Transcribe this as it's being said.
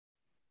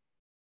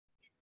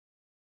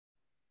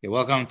Okay,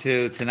 welcome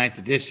to tonight's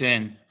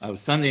edition of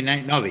Sunday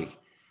Night Novi.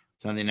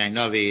 Sunday Night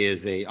Novi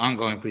is an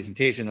ongoing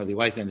presentation of the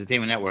Weiss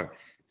Entertainment Network,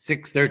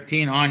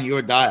 613 on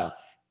your dial.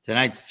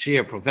 Tonight's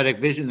shir, Prophetic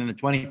Vision in the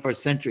 21st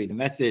Century, the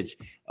message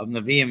of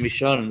Navi and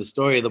Mishonim, the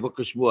story of the Book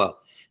of Shmuel.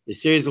 The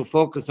series will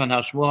focus on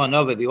how Shmuel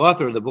Hanavi, the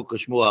author of the Book of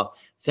Shmuel,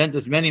 sent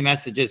us many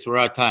messages for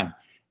our time.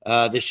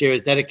 This year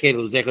is dedicated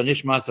to Zecher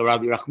Nishmas of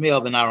Rabbi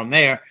Rachmiel ben Aaron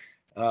Meir.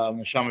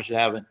 Neshama should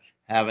have an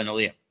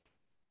aliyah.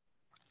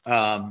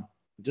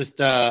 Just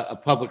a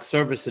public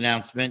service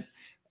announcement.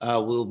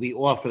 We'll be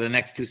off for the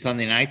next two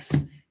Sunday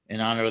nights in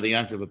honor of the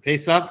Yom Tov of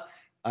Pesach.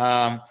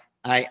 I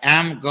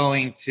am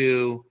going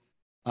to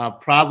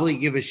probably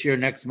give a shir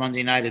next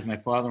Monday night as my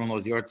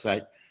father-in-law's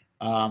yahrzeit.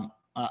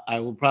 I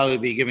will probably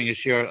be giving a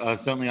shir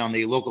certainly on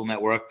the local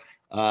network.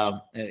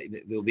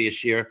 There'll be a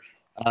shir.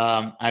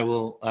 I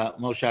will,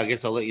 Moshe, I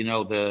guess I'll let you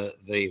know the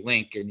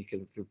link, and you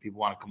can, if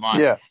people want to come on.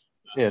 Yes.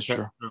 Yeah,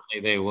 sure.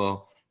 Certainly they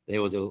will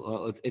do.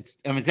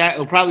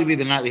 It'll probably be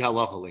the nightly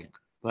halacha link,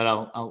 but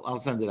I'll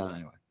send it out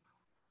anyway.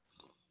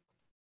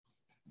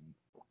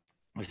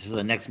 Which is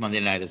the next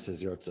Monday night. It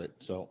says yahrzeit,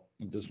 so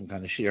we'll do some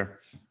kind of shir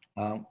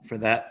for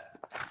that.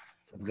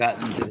 So I've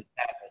gotten into the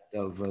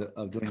habit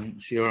of doing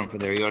shiurim for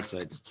their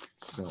yahrzeits,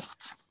 so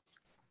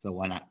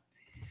why not?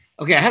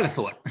 Okay, I had a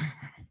thought.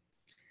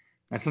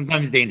 That's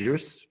sometimes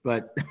dangerous,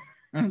 but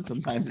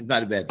sometimes it's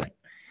not a bad thing.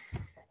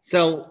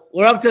 So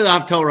we're up to the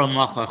Haftorah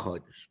Machar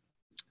Chodesh.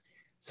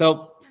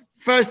 So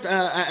first,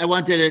 I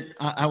wanted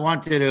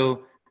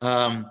to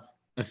Asukei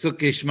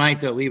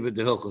Shmaita Liba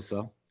de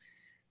Hilchasa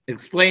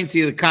explain to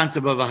you the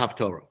concept of a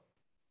Haftorah,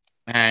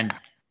 and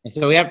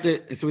so we have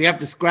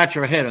to scratch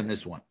our head on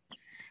this one.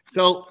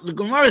 So the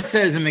Gemara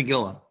says in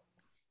Megillah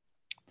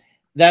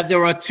that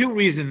there are two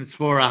reasons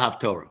for a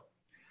Haftorah.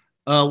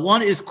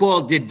 One is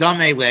called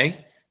Didame Le.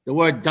 The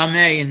word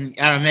Dameh in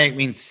Aramaic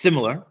means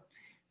similar.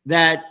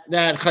 That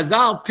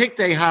Chazal picked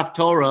a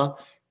Haftorah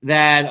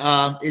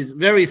that is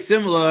very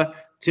similar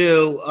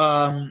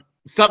to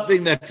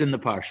something that's in the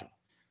Parsha.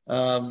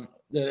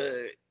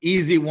 The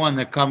easy one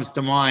that comes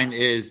to mind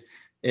is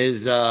it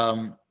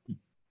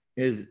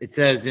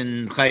says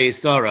in Chayei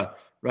Sarah,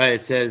 right?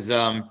 It says,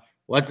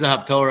 what's the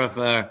Haftorah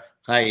for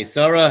Chayei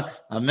Sarah?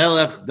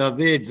 Amelech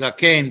David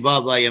Zakein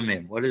Ba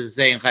Bayamim. What does it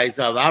say in Chayei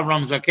Sarah?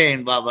 Avram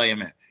Zakein Ba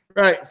Bayamim.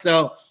 Right.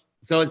 So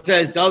it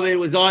says David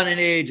was on an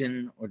age,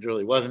 and which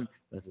really wasn't.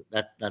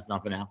 That's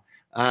not for now.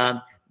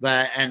 But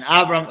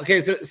Avram.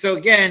 Okay, so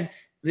again,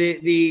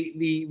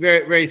 the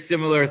very very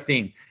similar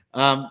theme.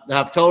 The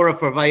Haftorah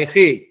for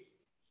Vayechi,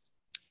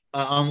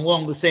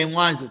 along the same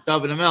lines as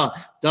David HaMelech.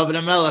 David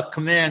HaMelech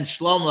commands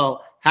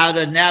Shlomo how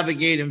to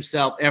navigate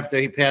himself after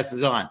he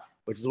passes on,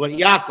 which is what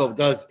Yaakov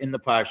does in the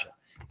Parsha.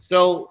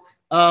 So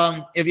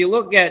if you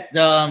look at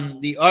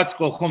the Art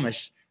Scroll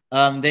Chumash,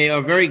 they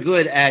are very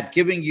good at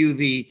giving you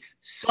the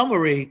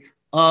summary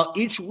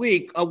each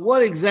week of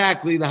what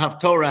exactly the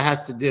Haftorah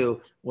has to do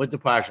with the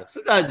Parsha.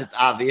 Sometimes it's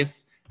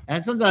obvious,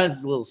 and sometimes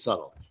it's a little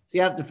subtle. So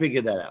you have to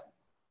figure that out.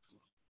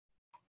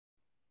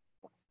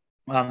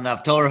 The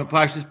Haftorah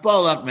Parshas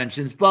Balak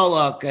mentions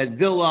Balak and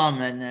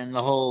Bilam and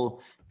the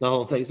whole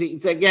thing. See,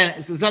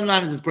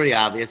 sometimes it's pretty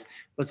obvious,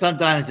 but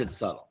sometimes it's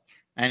subtle.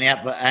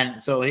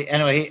 And so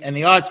in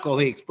the Art Scroll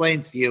he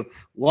explains to you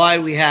why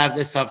we have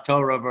this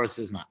Haftorah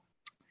versus not.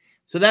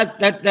 So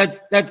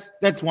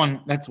that's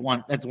one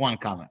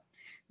comment.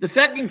 The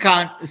second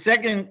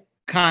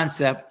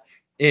concept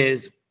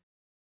is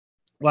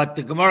what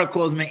the Gemara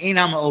calls Me'in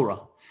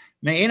HaMa'ora.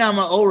 Me'in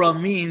HaMa'ora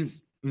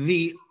means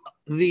the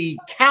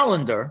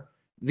calendar,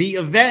 the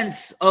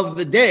events of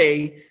the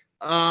day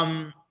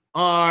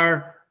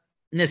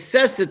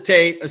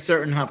necessitate a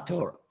certain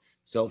Haftorah.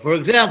 So, for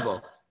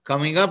example,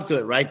 coming up to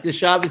it, right, this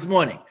Shabbos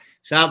morning.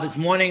 Shabbos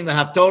morning, the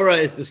Haftorah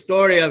is the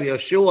story of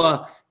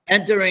Yeshua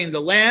entering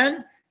the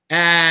land,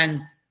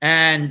 and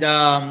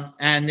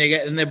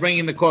they're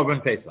bringing the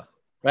Korban Pesach,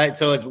 right?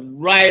 So it's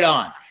right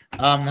on.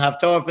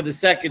 Haftorah for the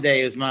second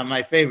day is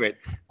my favorite.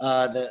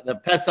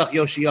 The Pesach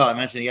Yoshio, I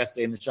mentioned it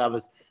yesterday in the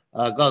Shabbos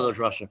Gadol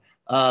Rasha.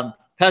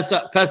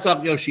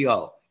 Pesach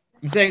Yoshio.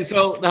 I'm saying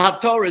so. The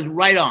Haftorah is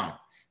right on.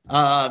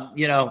 And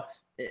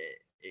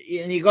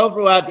you go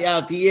throughout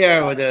the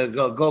year where the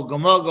Gol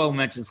Gomogo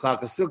mentions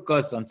Chag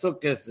HaSukkos on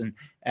Sukkos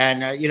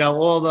and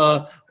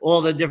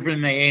all the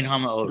different Me'in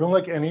HaMa'oros. You don't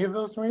like any of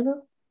those,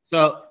 Marina?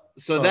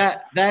 So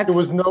that's there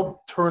was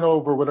no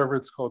turnover, whatever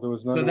it's called. There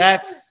was no. So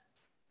that's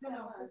the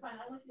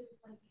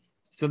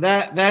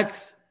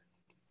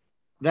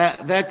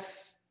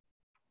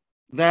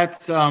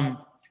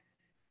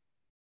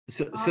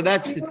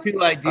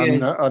two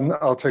ideas.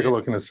 I'll take a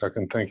look in a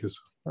second. Thank you.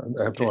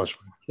 I have to watch.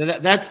 So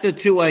that's the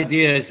two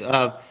ideas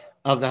of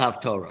the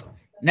Haftorah.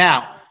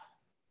 Now,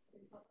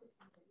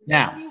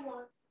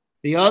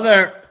 the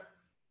other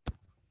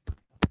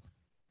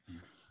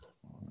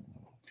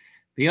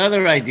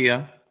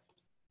idea.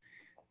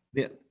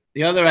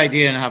 The other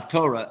idea in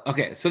Haftorah.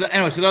 Okay, so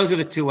those are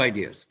the two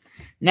ideas.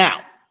 Now,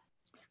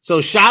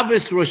 so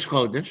Shabbos Rosh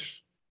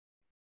Chodesh,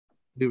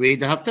 we read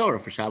the Haftorah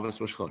for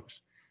Shabbos Rosh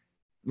Chodesh.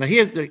 Now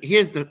here's the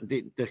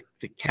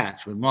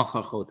catch with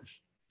Machar Chodesh.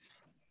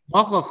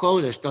 Machal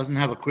Chodesh doesn't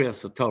have a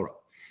Kriyas Torah.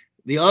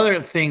 The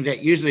other thing that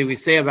usually we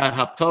say about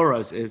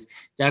Haftorahs is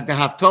that the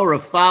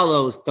Haftorah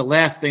follows the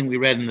last thing we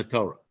read in the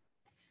Torah.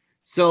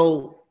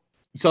 So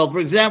for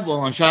example,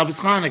 on Shabbos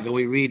Chanukah,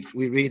 we read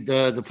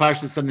the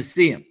Parshas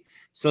HaNesim.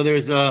 So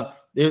so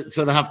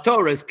the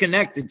Haftorah is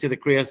connected to the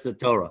Kriyas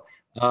Torah.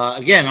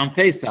 Again, on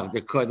Pesach,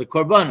 the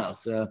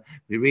Korbanos.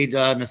 We read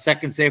in the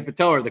second Sefer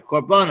Torah, the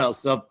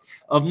Korbanos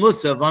of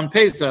Musaf on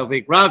Pesach,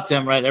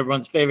 Vikravtem, right?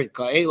 Everyone's favorite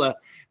Ka'ela.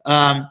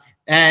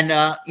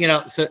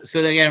 So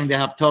again, the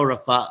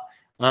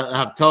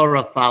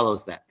Haftorah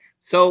follows that.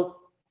 So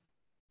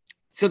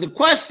the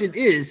question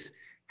is,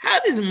 how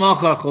does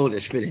Machar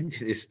Chodesh fit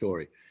into this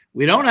story?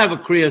 We don't have a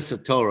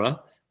Kriyas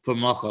Torah for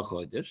Machar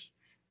Chodesh,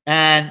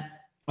 and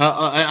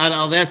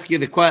I'll ask you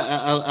the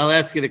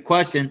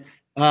question.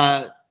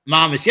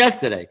 Mamish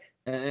yesterday,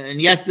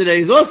 and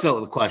yesterday is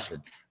also the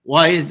question.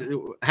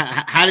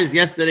 How does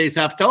yesterday's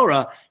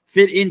Haftorah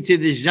fit into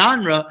the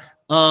genre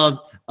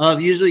of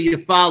usually you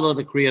follow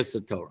the Kriyas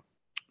Torah?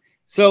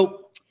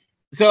 So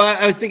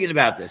I was thinking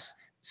about this.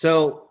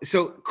 So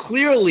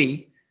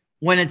clearly,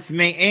 when it's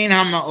Me'ein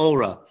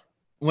HaMa'ora,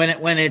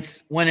 when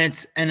it's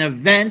an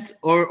event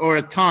or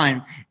a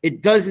time,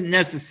 it doesn't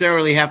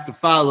necessarily have to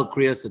follow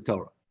Kriyas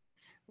Torah,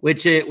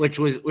 which is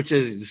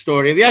the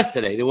story of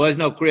yesterday. There was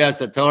no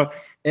Kriyas Torah.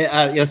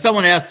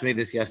 Someone asked me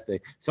this yesterday.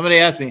 Somebody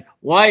asked me,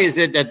 why is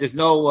it that there's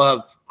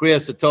no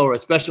Kriyas Torah,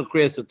 special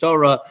Kriyas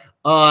Torah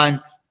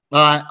on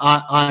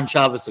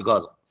Shabbos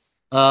Hagadol?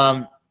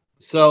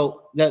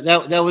 So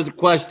that was a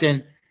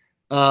question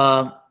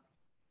that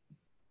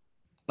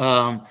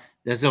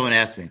someone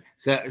asked me.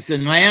 So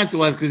my answer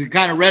was, because you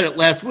kind of read it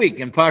last week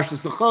in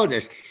Parshas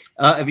Chodesh.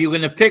 If you were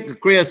going to pick a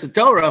Kriyas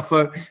Torah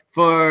for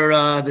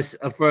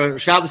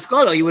Shabbos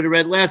Hagadol, you would have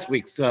read last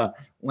week's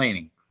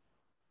laning.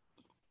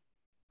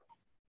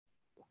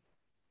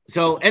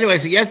 So anyway,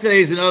 so yesterday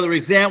is another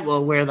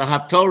example where the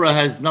Haftorah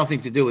has nothing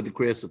to do with the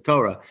Kriyas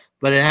Torah,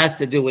 but it has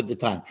to do with the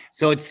time.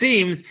 So it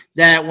seems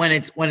that when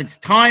it's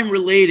time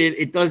related,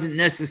 it doesn't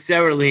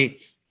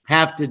necessarily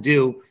have to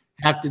do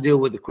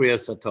with the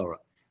Kriyas Torah.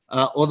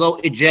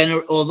 Although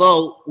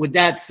with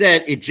that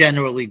said, it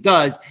generally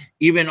does.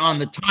 Even on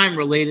the time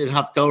related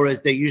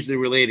Haftorahs, they're usually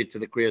related to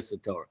the Kriyas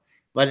Torah.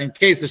 But in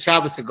case of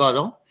Shabbos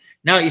Hagadol,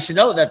 now you should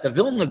know that the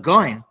Vilna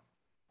Gaon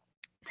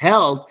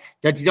held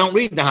that you don't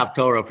read the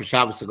Haftorah for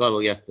Shabbos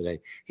Hagadol yesterday.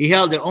 He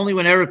held that only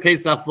when Erev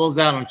Pesach falls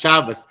out on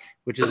Shabbos,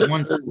 which is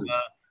once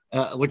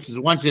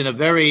in a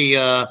very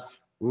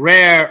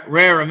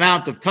rare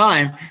amount of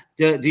time,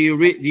 do you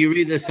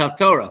read this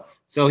Haftorah?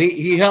 So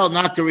he held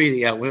not to read it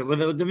yet. With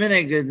the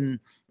minhag in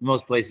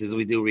most places,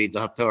 we do read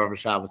the Haftorah for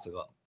Shabbos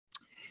Hagadol.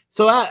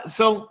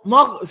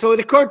 So it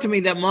occurred to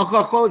me that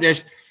Machar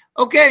Chodesh,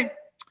 okay.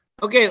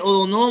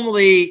 Although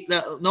normally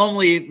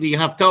the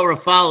Haftorah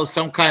follows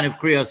some kind of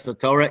Kriyas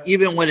Torah,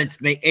 even when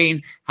it's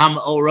Me'ein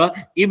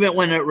HaMa'ora, even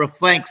when it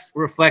reflects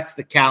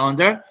the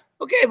calendar.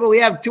 Okay, but we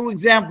have two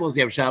examples.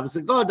 We have Shabbos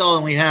Hagadol,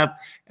 and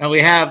we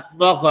have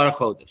Machar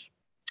Chodesh.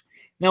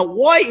 Now,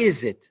 why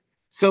is it?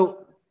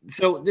 So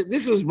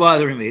this was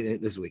bothering me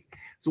this week.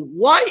 So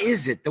why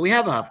is it that we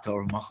have a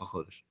Haftorah Machar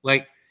Chodesh?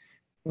 Like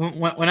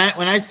when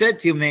I said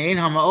to you Me'ein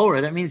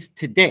HaMa'ora, that means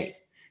today.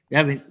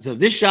 That means so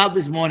this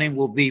Shabbos morning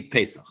will be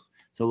Pesach.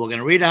 So we're going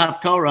to read a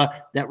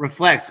Haftorah that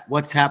reflects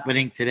what's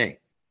happening today.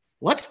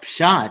 What's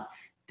pshat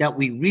that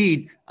we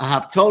read a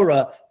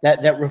Haftorah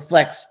that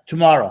reflects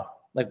tomorrow?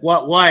 Like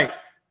what? Why?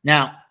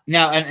 Now,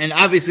 and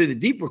obviously the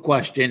deeper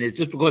question is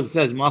just because it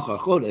says Machar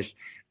Chodesh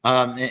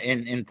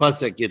in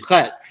Pasuk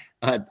Yudchet.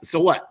 So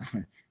what?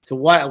 So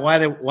why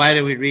do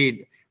we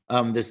read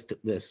this?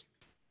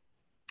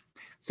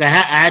 So I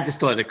had this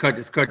thought. It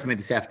occurred to me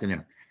this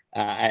afternoon,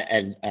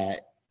 and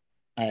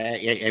I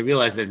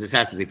realized that this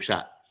has to be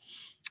pshat.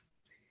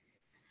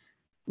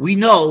 We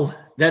know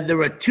that there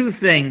are two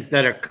things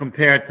that are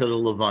compared to the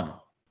Levana.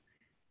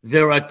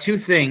 There are two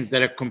things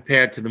that are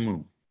compared to the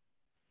moon.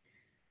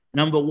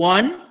 Number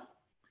one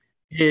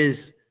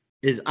is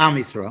Am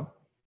Yisrael,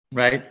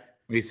 right?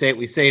 We say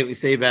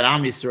about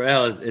Am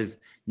Yisrael is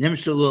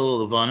Nimshul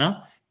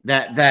Levana,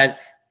 that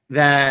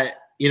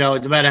no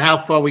matter how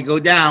far we go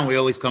down, we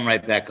always come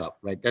right back up,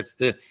 right? That's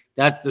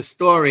the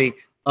story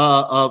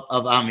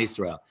of Am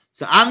Yisrael.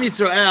 So Am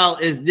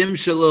Yisrael is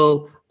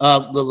Nimshul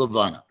the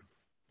Levana.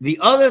 The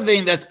other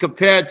thing that's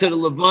compared to the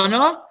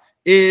Levana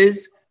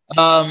is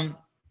Malchus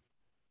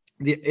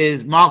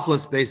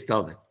Beis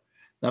David.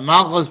 The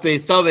Malchus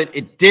Beis David,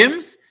 it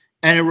dims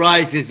and it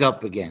rises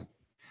up again.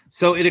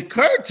 So it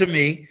occurred to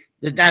me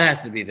that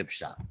has to be the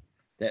pshat.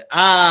 That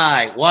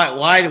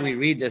why do we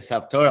read this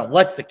Haftorah?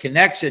 What's the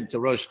connection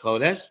to Rosh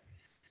Chodesh?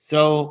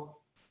 So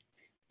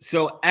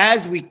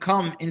as we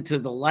come into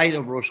the light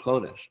of Rosh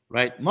Chodesh,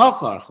 right?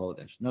 Machar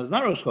Chodesh. No, it's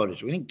not Rosh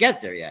Chodesh. We didn't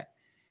get there yet.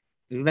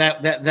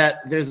 That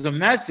there's a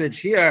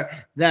message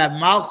here that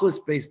Malchus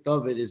Beis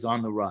David is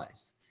on the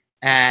rise,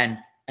 and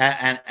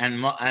Machar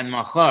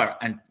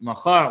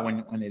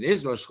when it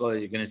is Rosh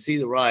Chodesh, you're going to see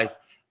the rise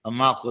of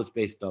Malchus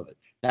Beis David.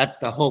 That's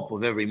the hope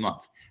of every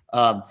month.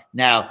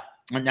 Now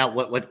And now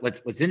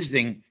what's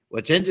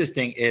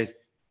interesting is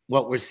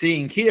what we're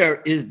seeing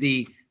here is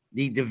the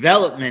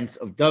developments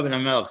of David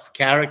HaMelech's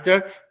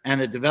character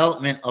and the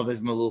development of his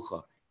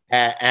melucha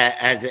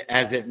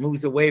as it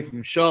moves away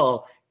from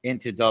Shaul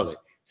into David.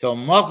 So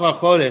Machar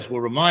Chodesh,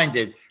 we're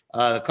reminded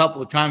a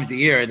couple of times a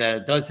year that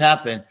it does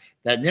happen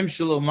that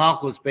Nimshalu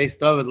Malchus based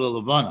David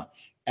L'Levana,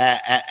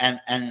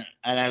 and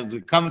as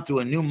we come to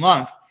a new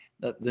month,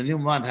 the new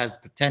month has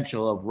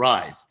potential of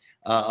rise.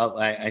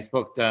 I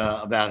spoke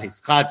about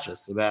his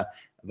chachas, about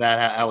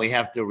how we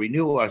have to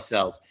renew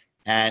ourselves,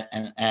 and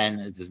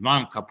it's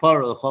Zman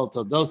Kapara L'Chol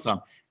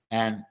Todosam,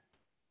 and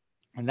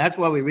that's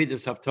why we read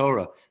this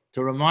Haftorah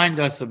to remind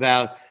us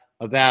about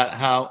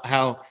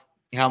how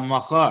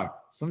Machar.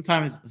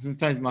 Sometimes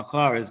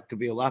Machar could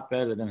be a lot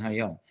better than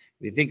Hayom.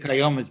 We think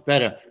Hayom is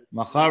better.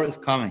 Machar is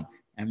coming,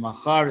 and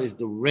Machar is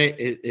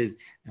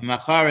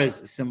Machar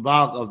is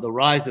symbolic of the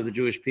rise of the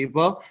Jewish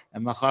people,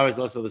 and Machar is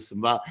also the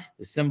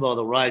symbol of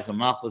the rise of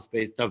Malchus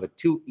Beis David.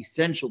 Two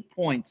essential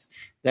points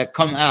that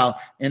come out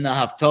in the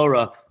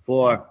Haftorah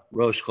for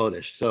Rosh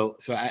Chodesh. So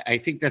I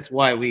think that's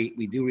why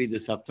we do read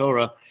this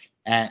Haftorah,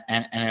 and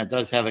it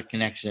does have a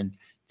connection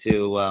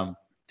to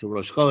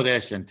Rosh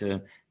Chodesh and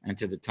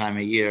to the time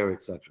of year,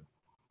 etc.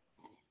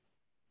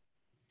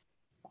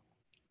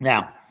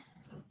 Now,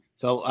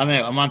 so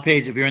I'm on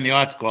page, if you're in the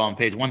art scroll, on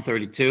page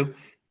 132.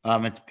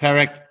 It's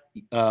Perek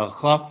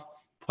Chof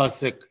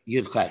Pasuk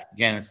Yudchet.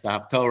 Again, it's the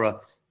Haftorah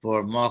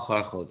for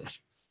Machar Chodesh.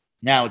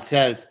 Now it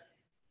says,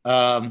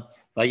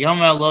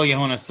 Vayomer lo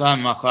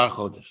Yehonasan Machar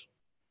Chodesh.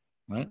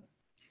 Right?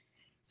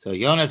 So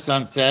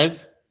Yonasan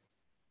says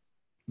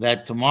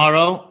that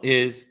tomorrow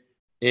is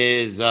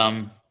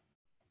Rosh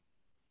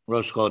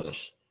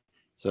Chodesh.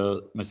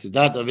 So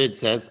Mesudat David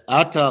says,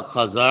 Ata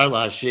Chazar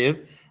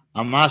Lashiv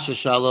Amasha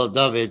Shalo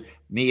David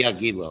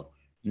Miyagilo.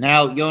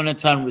 Now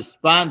Yonatan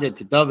responded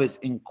to David's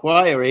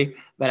inquiry,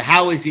 but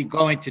how is he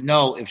going to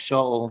know if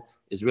Shaul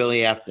is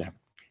really after him?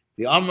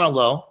 The Amar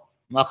Lo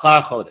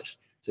Machar Chodesh.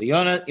 So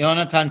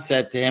Yonatan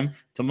said to him,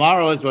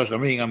 tomorrow is Rosh.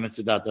 I'm reading on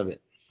Mesudat David.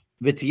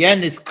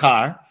 V'tiyen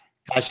niskar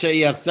kasher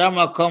yachzar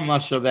makom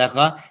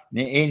mashavecha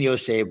me'en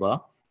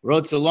yosheba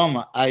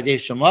rotzoloma aydei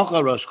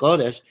shemocha Rosh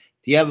Chodesh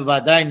tiyeh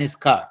b'vadai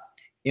niskar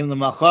im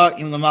l'machar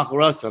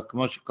rasa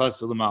k'mo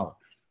shekasu l'malo.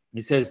 He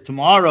says,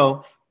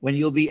 tomorrow, when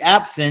you'll be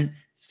absent,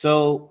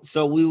 so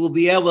we will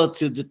be able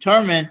to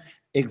determine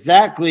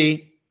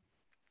exactly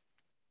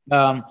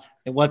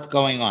what's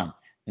going on.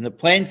 In the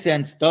plain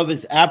sense,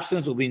 David's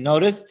absence will be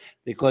noticed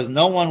because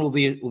no one will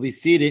be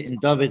seated in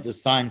David's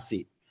assigned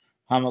seat.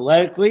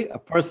 Homiletically, a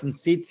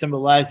person's seat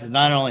symbolizes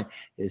not only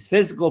his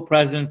physical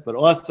presence, but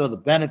also the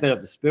benefit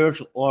of the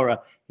spiritual aura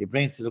he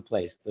brings to the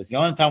place. As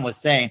Yonatan was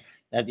saying,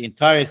 that the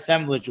entire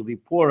assemblage will be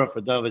poorer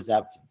for David's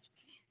absence.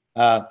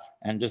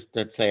 And just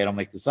to say, I don't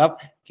make this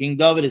up, King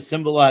David is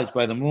symbolized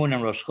by the moon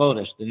and Rosh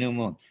Chodesh, the new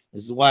moon.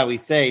 This is why we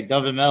say,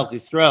 David Melech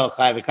Yisrael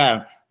Chai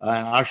V'Kayim, in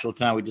our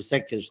Shulchan, we just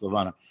said Kiddush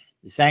Levana,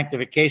 the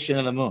sanctification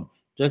of the moon.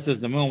 Just as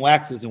the moon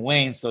waxes and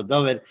wanes, so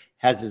David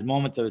has his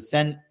moments of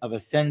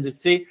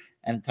ascendancy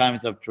and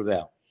times of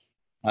travail.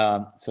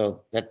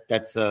 So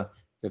that's a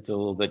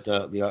little bit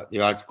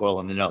the art scroll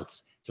in the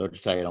notes. So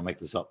just tell you, I don't make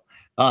this up.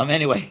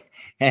 Anyway,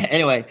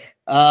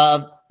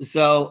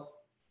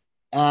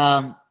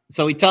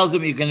 so he tells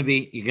him you're going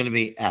to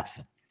be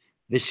absent.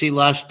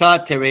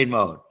 V'shilashta tereid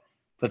mode.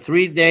 For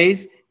 3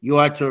 days you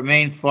are to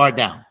remain far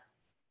down.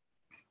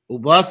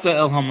 Ubasa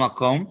el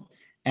hamakom,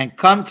 and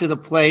come to the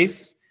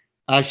place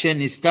asher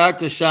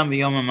nistarta sham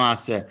b'yom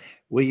ha'maseh,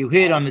 where you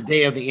hid on the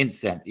day of the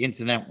incident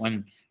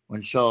when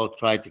Shaul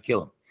tried to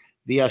kill him.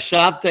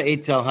 V'yashavta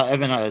etzel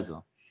ha'even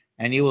ha'ezel,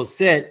 and you will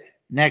sit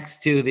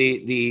next to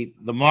the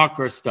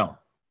marker stone.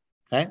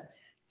 Okay,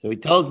 so he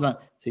tells them,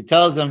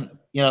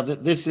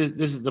 this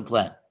is the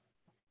plan.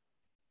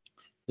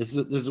 This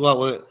is what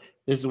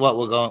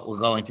we're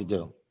going to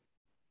do.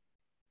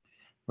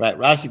 Right.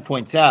 Rashi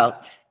points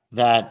out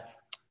that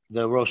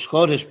the Rosh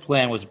Chodesh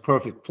plan was a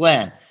perfect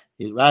plan.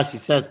 Rashi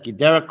says,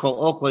 "Kidera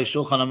kol ochlei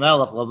shulchan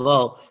hamelech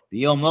lavo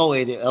b'yom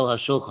moed el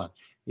hashulchan."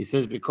 He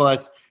says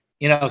because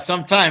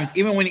sometimes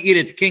even when you eat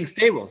at the king's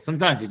table,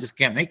 sometimes you just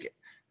can't make it.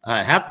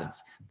 It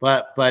happens.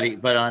 But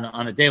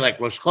on a day like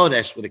Rosh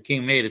Chodesh, where the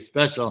king made a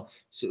special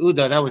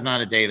seudah, that was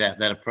not a day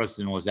that a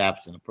person was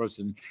absent. A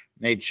person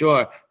made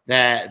sure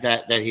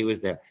that he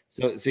was there.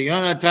 So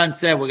Yonatan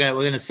said, we're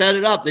gonna set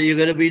it up that you're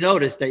gonna be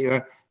noticed that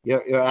you're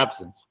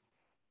absent,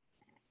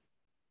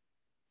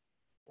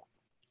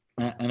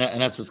 and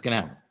that's what's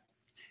gonna happen.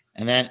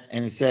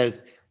 And it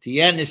says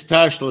Tien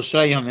ishtar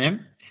shlosha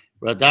yomim.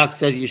 Radak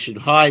says you should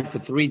hide for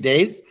 3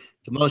 days.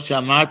 K'mo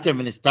she'amartem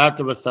v'nistarta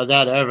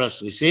b'sadat erev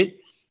hashlishi.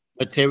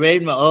 But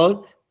tereid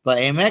ma'od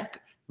ba'emek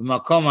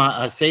b'makom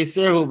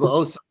ha'aseser hu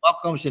ba'osa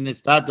makom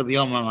shenistarta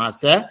b'yom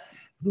ha'maseh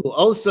hu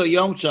also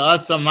yom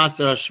she'asa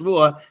maser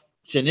hashvua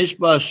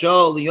shenishba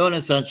Shaul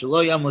liyonasan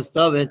shelo yamus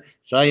David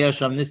shaya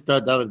sham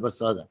nistar David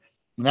b'sada.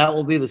 And that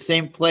will be the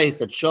same place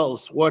that Shaul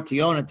swore to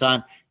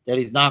Yonatan that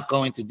he's not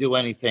going to do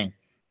anything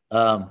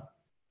over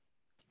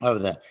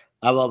that.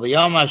 אבל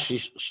ביום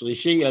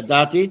השלישי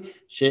ידעתי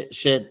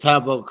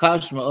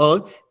שתבוקש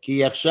מאוד,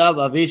 כי יחשב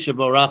אבי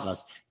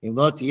שבורחס, אם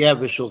לא תהיה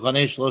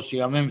בשולחני 3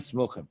 ימים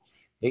סמוכים.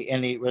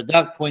 And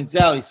Radak points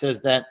out, he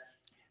says that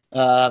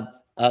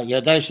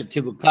ידעתי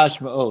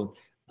שתבוקש מאוד.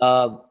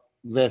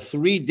 The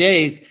 3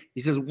 days,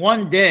 he says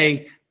one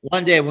day,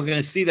 we're going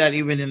to see that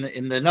even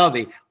in the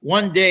Navi,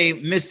 one day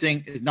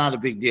missing is not a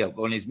big deal.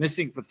 But when he's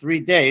missing for 3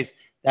 days,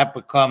 that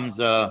becomes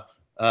an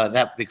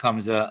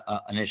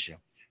issue.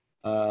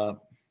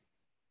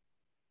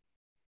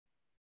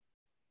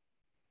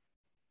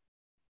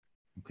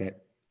 Okay.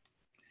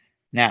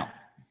 Now,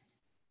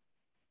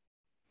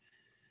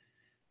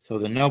 so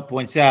the note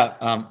points out,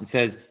 it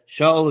says,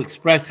 Shaul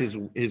expressed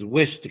his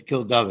wish to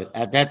kill David.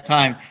 At that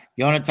time,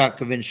 Yonatan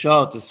convinced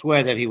Shaul to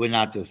swear that he would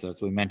not do so, as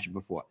we mentioned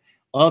before.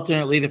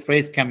 Alternately, the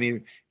phrase can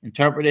be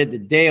interpreted the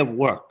day of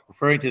work,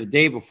 referring to the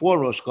day before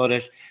Rosh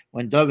Chodesh,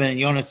 when David and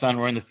Yonatan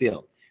were in the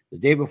field. The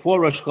day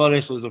before Rosh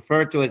Chodesh was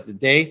referred to as the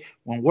day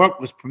when work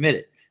was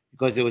permitted,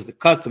 because it was the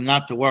custom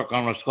not to work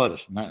on Rosh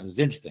Chodesh. And that is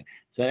interesting.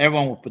 So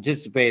everyone would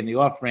participate in the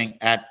offering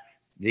at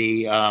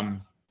the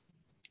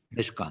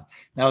Mishkan.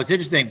 Now, it's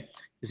interesting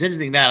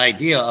that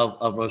idea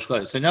of Rosh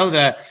Chodesh. So know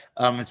that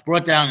it's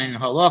brought down in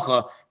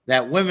Halacha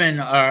that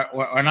women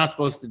are not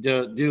supposed to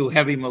do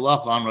heavy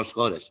malacha on Rosh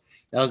Chodesh.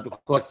 That was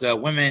because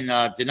women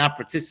did not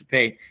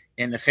participate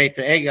in the Chet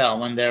Egel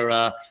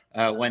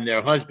when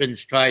their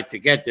husbands tried to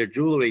get their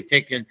jewelry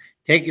taken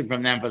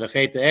from them for the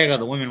Chet Egel.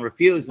 The women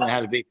refused, and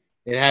it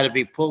had to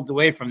be pulled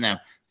away from them.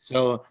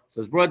 So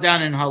it's brought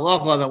down in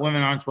Halacha that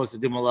women aren't supposed to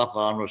do malacha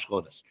on Rosh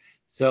Chodesh.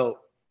 But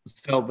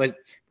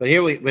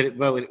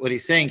what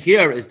he's saying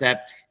here is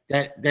that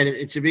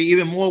it should be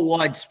even more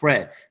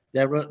widespread.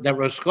 That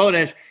Rosh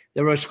Chodesh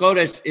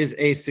is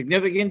a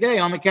significant day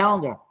on the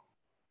calendar.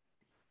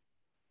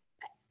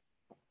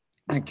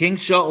 And King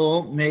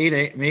Shaul made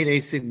a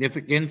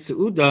significant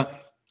seuda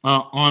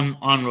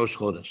on Rosh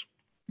Chodesh,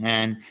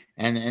 and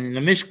in the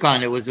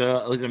Mishkan it was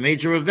a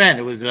major event.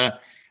 It was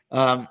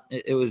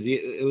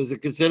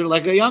considered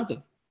like a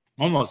yontif,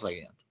 almost like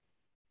a yontif.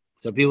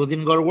 So people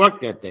didn't go to work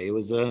that day. It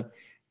was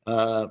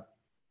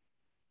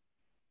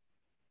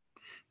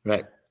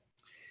right.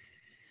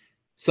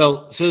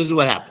 So this is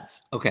what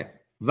happens. Okay,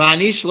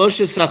 Vani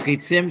shloshes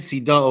chachitzim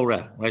sida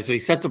oreh. Right. So he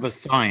sets up a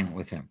sign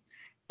with him.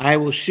 I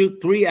will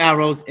shoot 3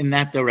 arrows in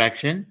that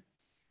direction,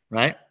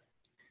 right?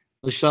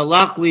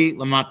 L'shalach li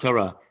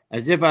l'matara,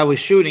 as if I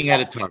was shooting at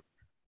a target,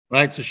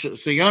 right? So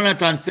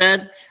Yonatan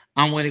said,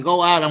 I'm going to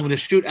go out, I'm going to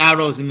shoot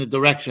arrows in the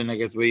direction, I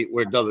guess,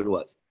 where David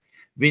was.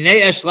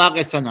 V'nei eshlach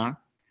esanar,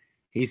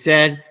 he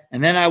said,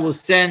 and then I will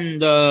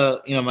send,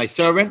 my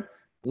servant,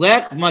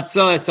 lech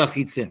matzah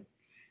esachitzim.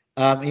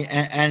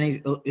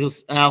 And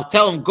I'll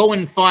tell him, go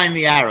and find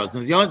the arrows.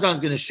 And Yonatan's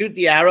going to shoot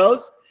the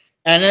arrows,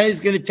 and then he's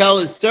going to tell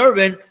his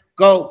servant,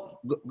 Go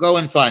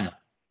and find them.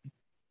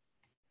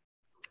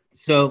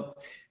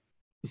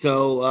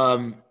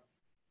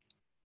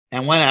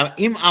 And when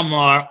Im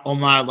Amar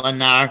Omar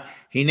Lanar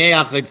Hinei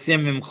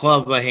Achitzim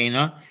Imcha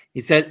Vahena,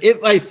 he said,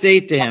 if I say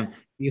to him,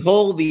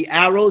 behold, the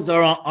arrows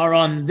are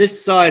on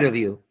this side of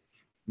you.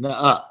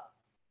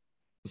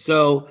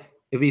 So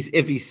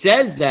if he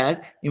says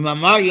that, Im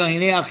Amar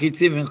Hinei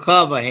Achitzim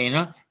Imcha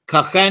Vahena,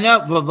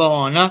 Kachena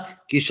Vavaona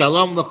Ki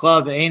Shalom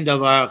L'cha Ve'ein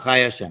Davar Chai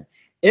Hashem.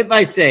 If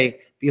I say,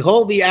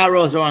 behold, the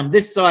arrows are on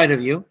this side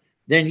of you,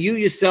 then you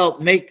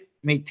yourself may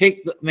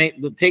take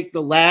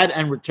the lad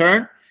and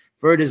return,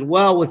 for it is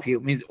well with you.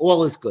 It means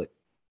all is good.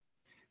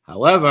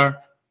 However,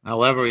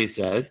 he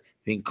says,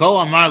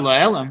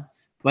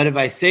 but if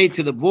I say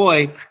to the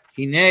boy,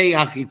 the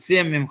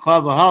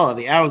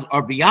arrows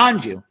are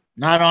beyond you,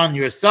 not on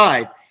your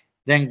side,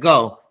 then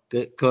go.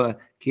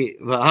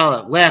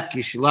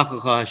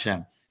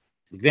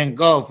 Then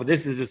go, for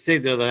this is a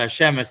signal that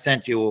Hashem has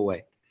sent you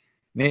away.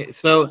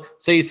 So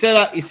you set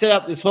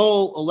up this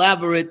whole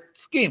elaborate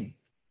scheme.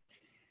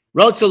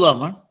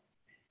 Rotzelomar,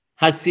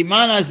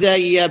 Hasiman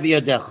hazeh yeh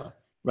biyadecha.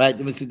 Right?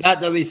 The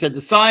Mesidat David said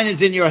the sign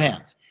is in your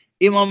hands.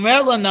 Im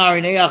omer lanar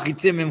hinei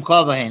achitzim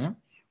mimcha v'hena.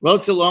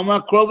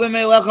 Rotzelomar krovim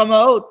elecha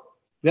ma'od.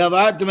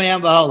 Ve'avartem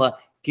meyam v'hala.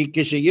 Ki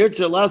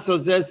kishayirtze laso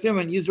zeh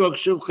siman yizrok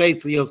shuv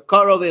chetz liyos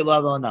karov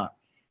elav lanar.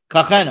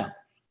 Kachena.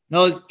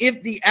 Knows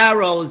if the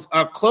arrows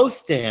are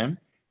close to him,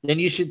 then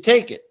you should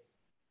take it,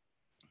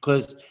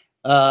 because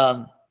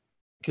then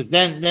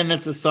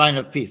it's a sign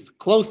of peace.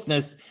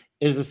 Closeness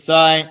is a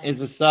sign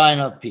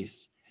of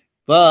peace.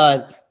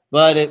 But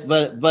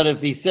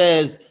if he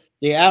says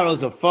the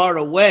arrows are far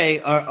away,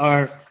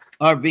 are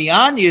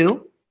beyond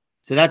you,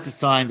 so that's a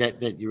sign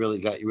that you really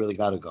got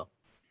to go.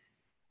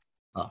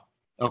 Oh,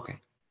 okay.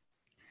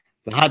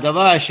 And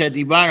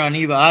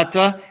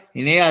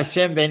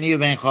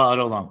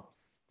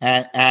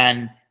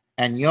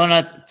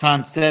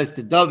Yonatan says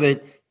to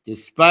David,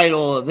 despite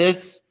all of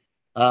this,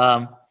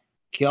 Yonatan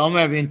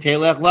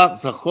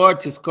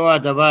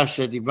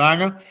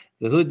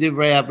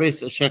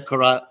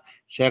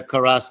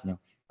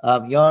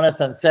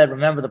said,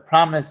 remember the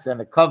promise and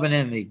the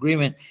covenant and the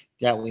agreement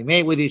that we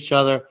made with each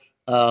other.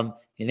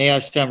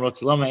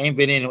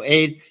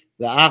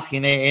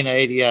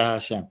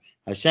 Hashem.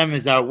 Hashem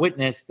is our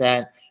witness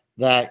that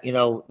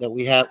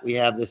we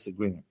have this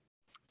agreement.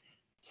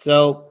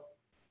 So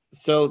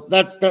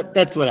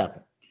that's what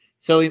happened.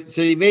 So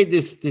he made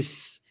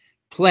this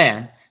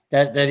plan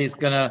that he's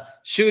gonna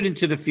shoot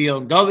into the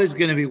field. David's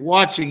gonna be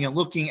watching and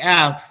looking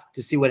out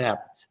to see what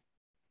happens.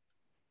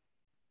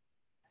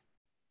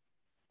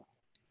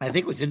 I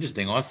think what's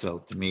interesting also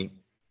to me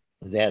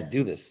is they had to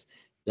do this,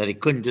 that he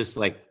couldn't just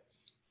to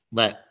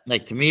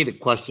me, the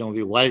question would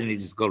be, why didn't he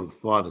just go to the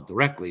father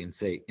directly and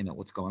say,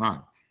 what's going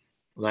on?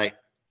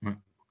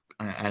 And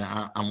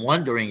I'm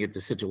wondering if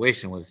the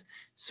situation was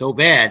so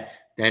bad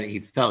that he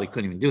felt he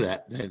couldn't even do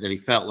that he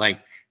felt like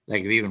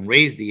if he even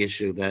raised the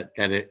issue that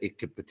it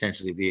could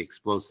potentially be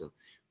explosive.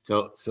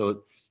 So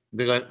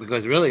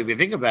because really, if you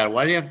think about it,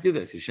 why do you have to do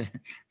this? You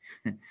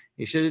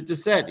should have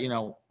just said,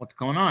 what's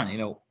going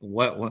on?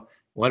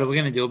 What are we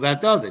going to do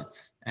about David?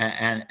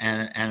 And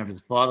if his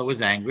father was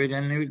angry,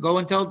 then he would go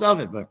and tell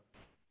David. But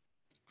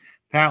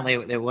apparently,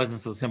 it wasn't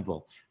so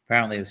simple.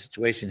 Apparently, the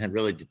situation had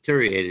really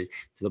deteriorated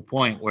to the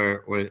point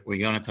where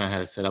Yonatan had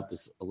to set up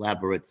this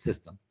elaborate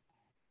system.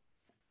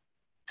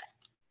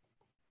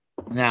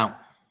 Now,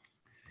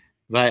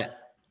 Vayisater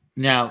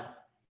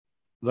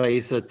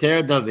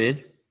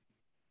David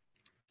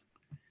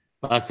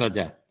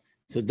Basadeh.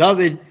 So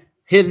David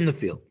hid in the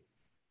field.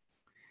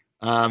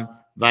 Vayhi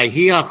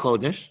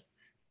HaChodesh.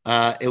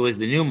 It was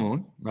the new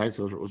moon, right?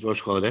 So it was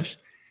Rosh Chodesh.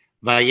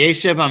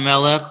 Vayeshev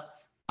HaMelech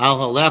Al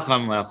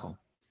Halechem Lechem.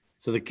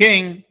 So the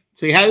king,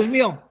 so he had his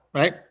meal,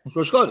 right? It was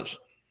Rosh Chodesh,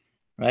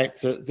 right?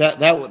 So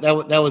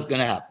that was going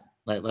to happen.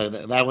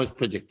 That was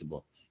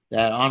predictable.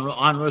 That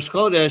on Rosh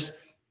Chodesh,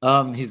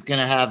 he's going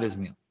to have his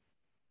meal.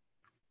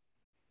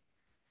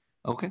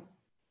 Okay.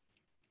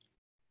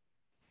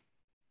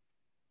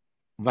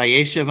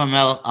 Vayeshev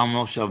HaMelech Al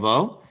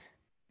Moshavo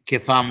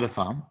Kefam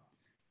Befam.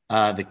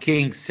 The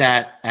king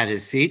sat at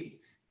his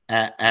seat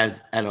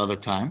as at other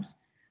times.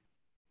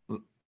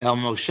 El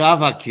Moshav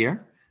Hakir,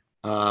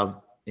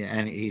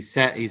 and he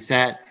sat.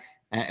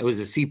 It was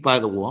a seat by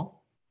the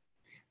wall.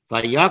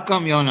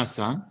 Vayakam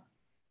Yonasan,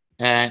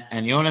 and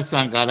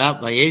Yonasan got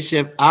up.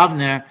 Vayeshev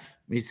Avner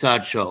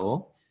mitzad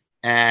Shaul,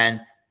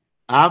 and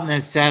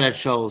Avner sat at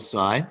Shaul's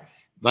side.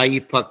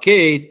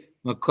 Vayipaked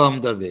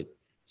Makom David.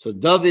 So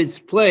David's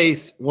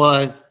place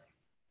was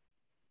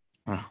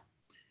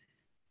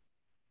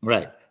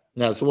right.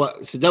 Now, so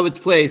David's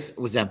place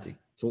was empty.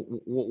 So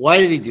why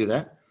did he do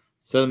that?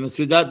 So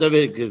Mesudat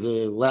David, because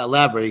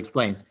elaborate,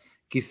 explains.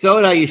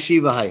 Kisod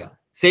HaYeshiva Haya.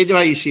 Seder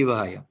HaYeshiva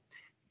Haya.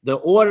 The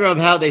order of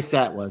how they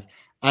sat was,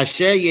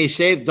 Asher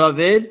Yeshev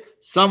David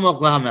Samoch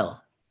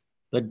LaHamelech.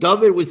 That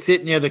David would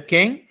sit near the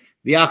king,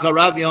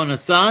 V'yacharav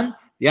Yonasan,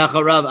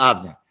 V'yacharav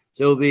Avner.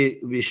 So it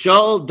would be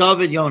Shaul,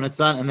 David,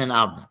 Yonasan, and then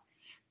Avner.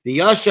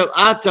 V'yashav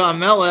Ata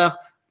HaMelech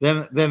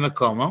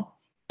B'mekomo.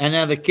 And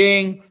now the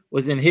king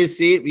was in his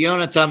seat.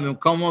 Yonatan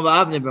b'mkomo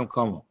v'Avner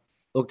b'mkomo.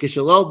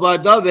 Ukishalo bar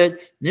David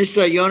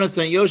nishra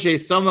Yonasan Yoshe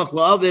samach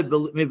la'Avid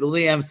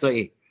mibli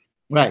emsa'i.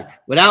 Right.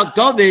 Without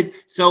David,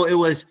 so it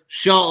was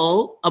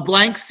Shaul, a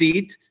blank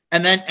seat,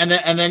 and then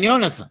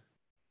Yonasan.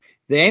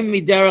 Ve'em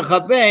miderech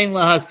habein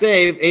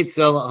lahasev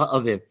etzel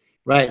aviv.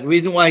 Right. The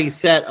reason why he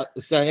said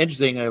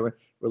interesting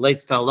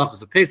relates to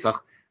halachas of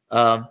Pesach.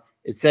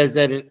 It says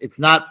that it's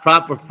not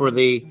proper for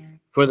the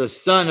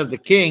son of the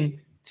king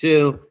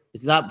to.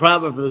 It's not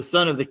proper for the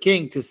son of the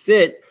king to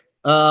sit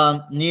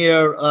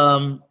near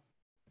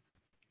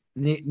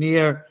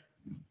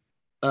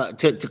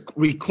to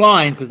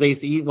recline, because they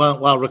used to eat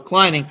while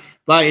reclining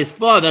by his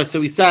father,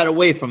 so he sat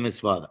away from his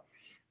father.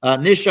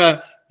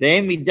 Nisha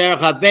ve'emi derech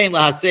habein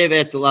lahasev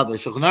etzel aviv.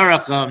 Shulchan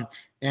Aruch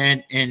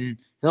in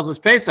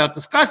Hilchos Pesach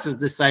discusses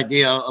this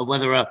idea of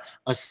whether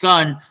a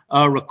son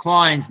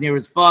reclines near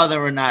his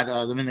father or not.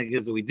 The minhag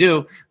is that we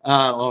do,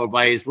 or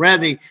by his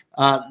rebbe.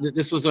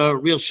 This was a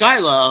real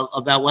shaila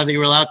about whether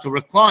you're allowed to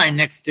recline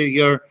next to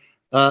your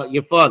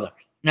father.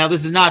 Now,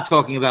 this is not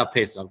talking about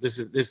Pesach.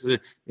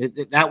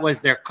 That was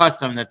their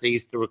custom, that they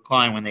used to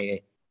recline when they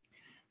ate.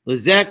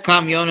 Lezek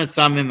kam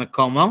Yonasan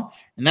mimakomo,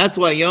 and that's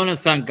why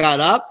Yonasan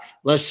got up.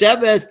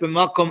 Lasheves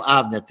b'makom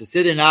Avner, to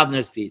sit in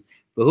Avner's seat.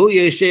 And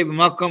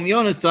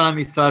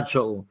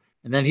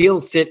then he'll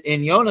sit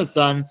in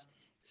Yonasan's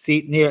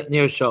seat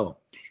near Shaul.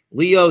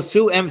 Leo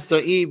su em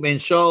sa'i ben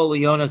Shaul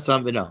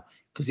Yonasan beno,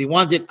 because he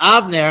wanted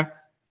Avner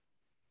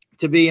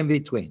to be in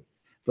between.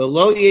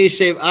 V'lo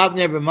yeshev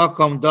Avner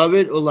b'makom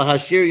David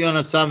ulahashir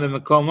Yonasan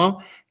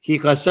b'makomo ki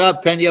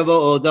chashav pen yavo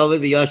o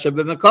David v'yashav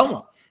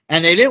b'makomo.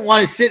 And they didn't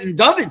want to sit in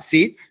David's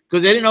seat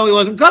because they didn't know he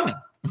wasn't coming.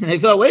 And they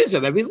thought, wait a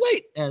second, maybe he's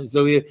late, and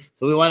so we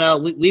want to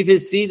leave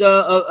his seat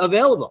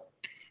available.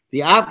 The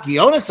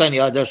Yonasan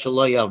Yadar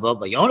Shalo Yavo,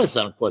 but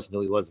Yonasan, of course,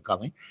 knew he wasn't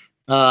coming.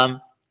 Right.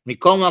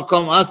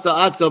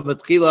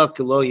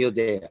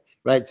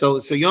 So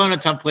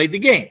Yonatan played the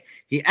game.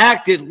 He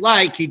acted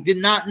like he did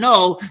not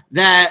know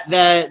that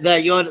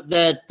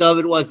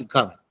David wasn't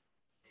coming.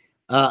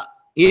 So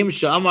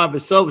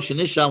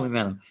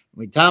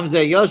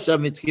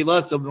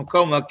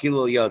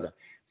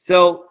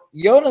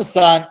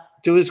Yonasan,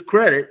 to his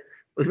credit,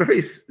 was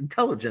very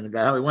intelligent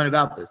about how he went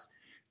about this.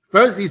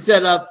 First, he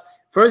set up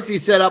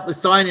a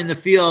sign in the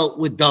field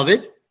with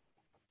David.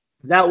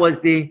 That was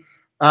the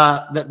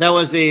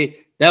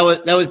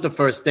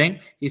first thing.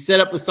 He set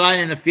up a sign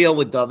in the field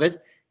with David,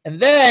 and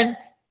then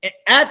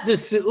at the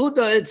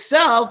Seuda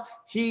itself,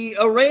 he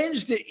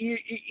arranged it.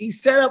 He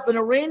set up an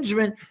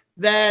arrangement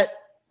that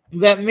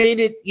made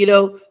it,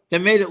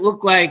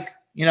 look like,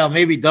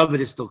 maybe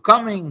David is still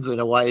coming.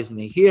 Why isn't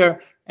he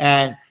here?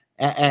 And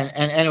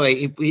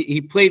anyway,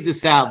 he played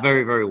this out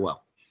very, very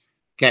well.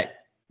 Okay,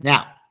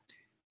 now,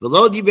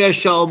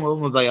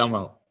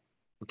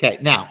 okay,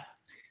 now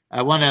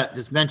I want to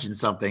just mention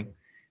something.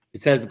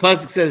 It says the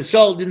pasuk says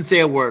Shaul didn't say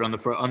a word on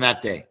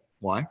that day.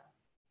 Why?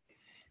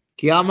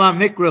 Kiyama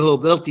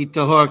mikrahu bilti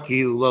tahor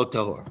kihu lo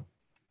tahor.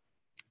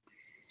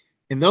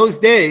 In those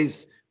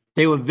days,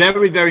 they were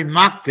very, very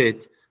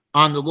makpid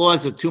on the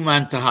laws of Tuma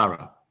and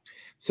Tahara.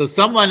 So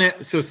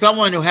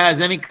someone who has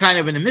any kind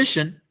of an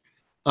emission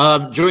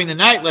during the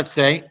night, let's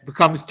say,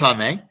 becomes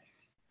Tameh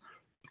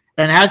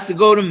and has to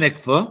go to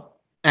mikvah.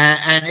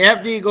 And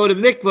after you go to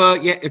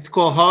mikvah, it's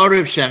called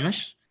Ha'ariv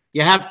Shemesh.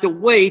 You have to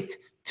wait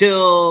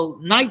till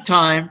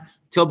nighttime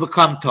till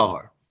become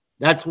tahor.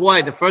 That's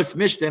why the first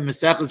Mishnah in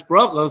Maseches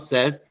Brachos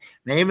says,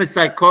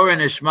 "Ne'emasai Korah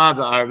Nishma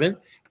be'arvin."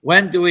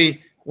 When do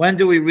we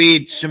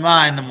read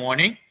Shema in the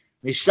morning?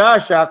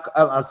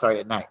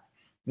 At night.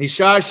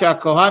 Mishar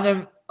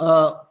Kohanim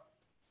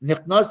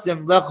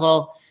Nichnosim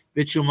Lecho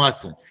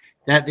B'Chumasin.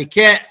 That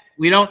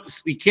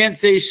we can't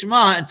say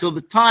Shema until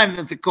the time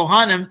that the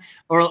Kohanim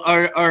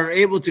are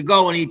able to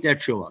go and eat their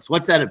Trumas.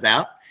 What's that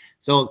about?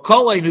 So a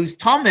Kohen who's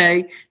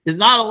Tameh is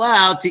not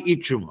allowed to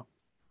eat Truma.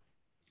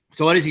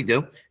 So what does he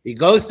do? He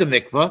goes to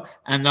mikvah,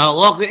 and the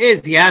halacha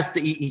is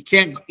he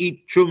can't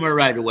eat Truma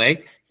right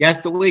away. He has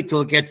to wait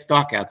till it gets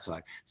dark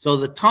outside. So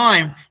the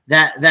time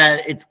that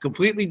it's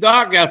completely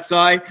dark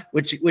outside,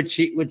 which he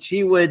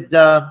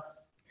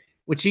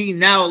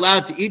now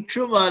allowed to eat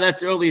Truma, that's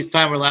the earliest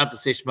time we're allowed to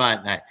say Shema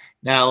at night.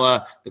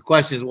 Now the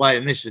question is why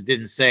the Mishnah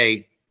didn't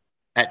say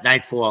at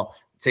nightfall,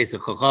 say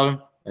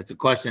Chachamim. That's a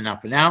question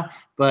not for now,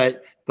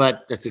 but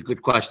that's a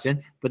good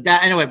question. But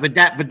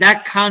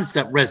that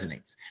concept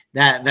resonates.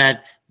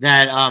 That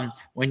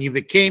when you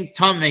became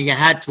Tameh, you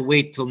had to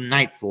wait till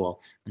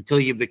nightfall until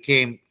you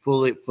became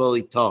fully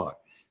Tahor.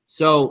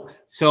 So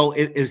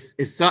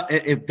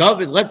if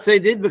David, let's say,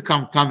 did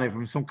become Tameh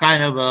from some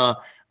kind of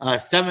a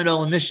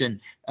seminal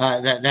emission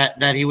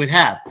that he would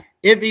have,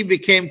 if he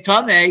became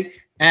Tameh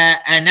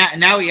and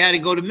now he had to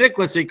go to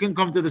mikvah, so he couldn't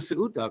come to the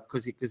Seudah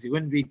because he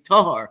wouldn't be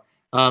Tahor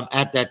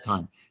at that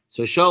time.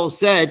 So Shaul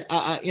said,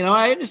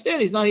 I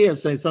understand he's not here,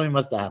 so something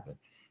must have happened.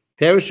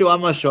 Perishu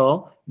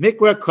Amashol,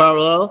 Mikra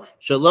Karlo,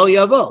 Shalo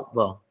Yavo.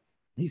 Well,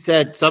 he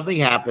said something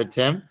happened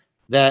to him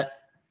that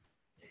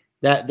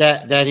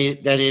he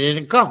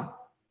didn't come.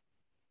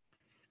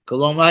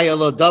 Kolomaya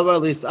lo davar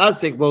lis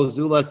asik bo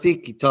zula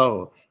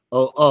sikito.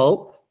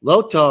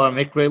 Lo tor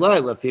mikre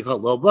laila fika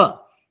loba.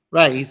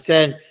 Right, he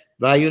said,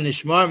 Vayu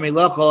nishmar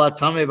milachol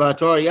atame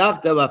vator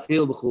yakta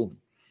vafil b'chum.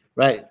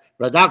 Right.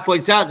 Radak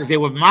points out that they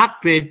were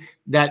makpid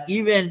that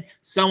even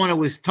someone who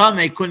was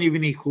tameh couldn't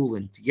even eat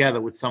chulin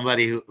together with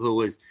somebody who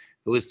was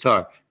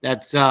tar.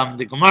 That's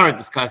the Gemara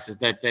discusses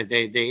that they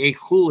ate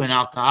chulin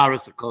al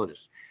taharas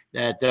hakodesh.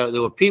 That there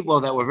were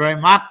people that were very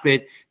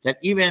makpid that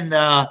even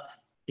the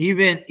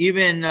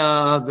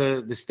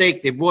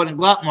steak they bought in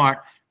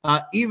Glotmart,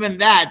 even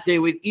that they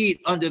would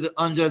eat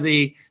under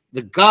the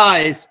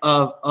guise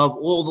of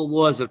all the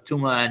laws of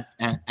Tuma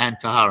and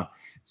Tahara.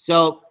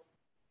 So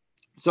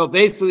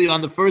basically,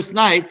 on the first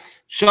night,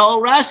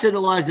 Shaul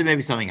rationalized that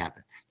maybe something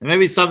happened. And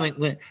maybe something.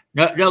 In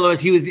other words,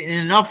 he was in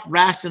enough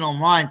rational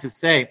mind to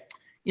say,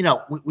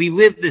 we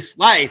live this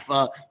life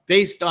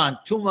based on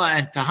Tuma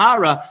and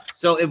Tahara.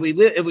 So if we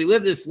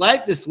live this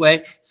life this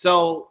way,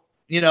 so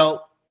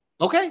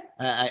okay,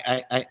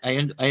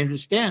 I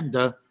understand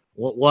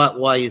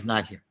why he's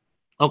not here.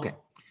 Okay,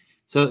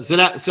 so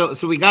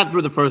we got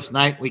through the first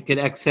night. We could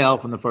exhale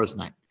from the first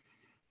night.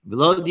 That's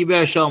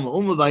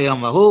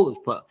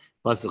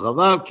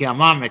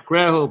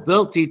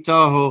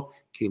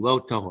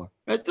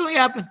what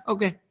happened.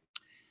 Okay.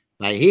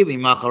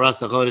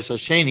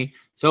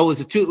 So it was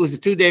a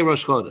 2-day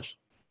Rosh Chodesh.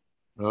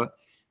 Right?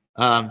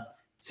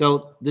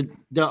 So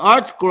the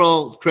Art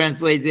Scroll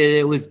translated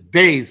it was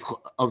days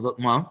of the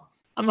month.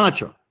 I'm not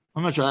sure.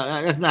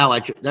 That's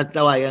not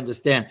how I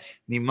understand.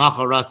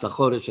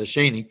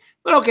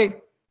 But okay,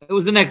 it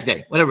was the next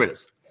day, whatever it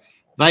is.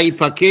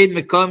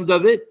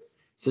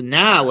 So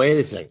now, wait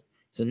a second.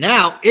 So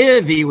now,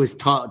 if he was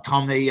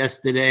Tameh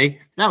yesterday,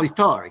 now he's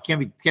Tar. It can't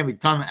be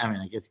Tameh. I mean,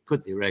 I guess it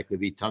could theoretically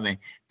be Tameh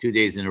 2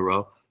 days in a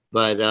row,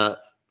 but now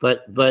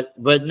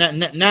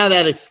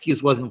that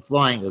excuse wasn't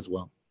flying as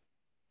well.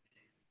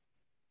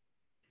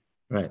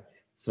 Right.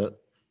 So,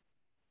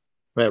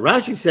 right.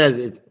 Rashi says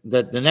it's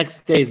that the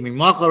next day is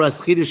Mimacharas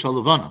Chidush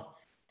Halavana,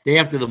 day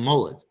after the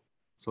Moled.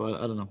 So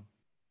I don't know.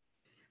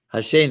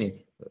 Hasheni,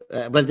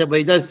 but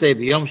he does say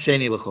B'Yom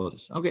Sheni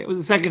L'Chodesh. Okay, it was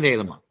the second day of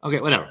the month. Okay,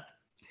 whatever.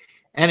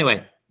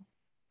 Anyway,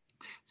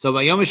 So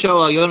Vayom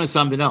Shaul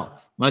Yonasan Beno.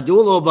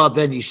 Madul Oba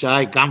Ben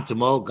Yishai Gam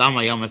Tamol Gam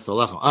Vayom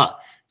Esalechem.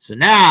 So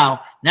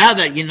now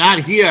that you're not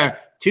here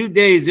 2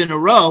 days in a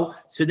row,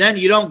 so then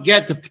you don't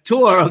get the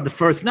tour of the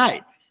first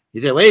night. He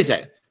said, wait a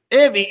second.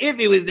 If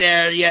he was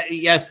there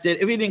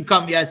yesterday, if he didn't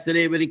come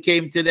yesterday, but he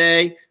came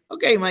today,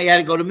 okay, you had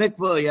to go to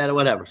mikvah, you had to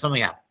whatever,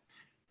 something happened.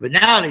 But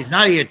now that he's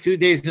not here 2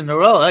 days in a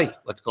row, hey,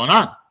 what's going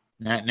on?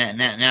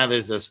 Now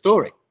there's a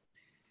story.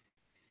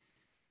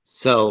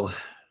 So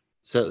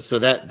that's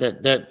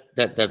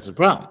the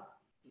problem.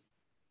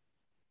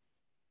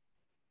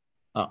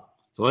 Oh,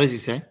 so what does he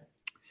say?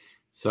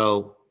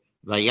 So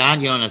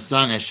Vayan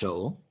Yonasan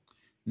Shaul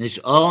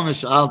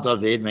Nishal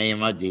David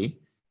Meyamadi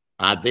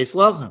Ad Beis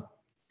Lachem.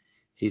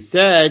 He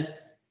said,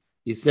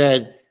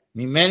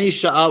 Mimeni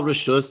Sha'al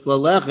Rishus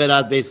Lalechet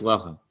Ad Beis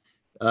Lachem.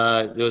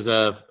 There was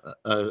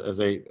as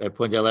I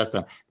pointed out last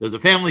time, there was a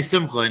family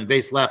simcha in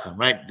Beis Lechem,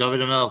 right? David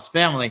HaMelech's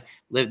family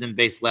lived in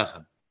Beis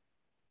Lechem.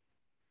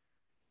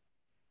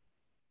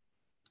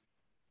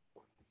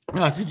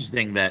 No, it's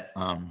interesting that,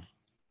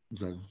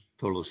 it's a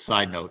total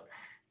side note,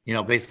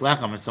 Beis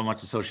Lechem is so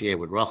much associated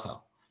with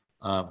Rachel,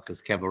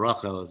 because Keva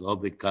Rachel is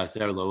Obid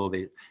Kaser Lo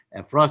Obid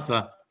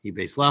Efrasa, he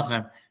Beis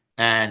Lechem,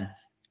 and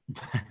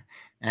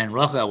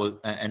Rachel was,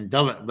 and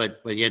David,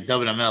 but yet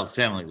David HaMelech's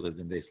family lived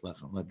in Beis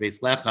Lechem. Like Beis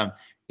Lechem,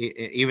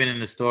 even in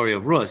the story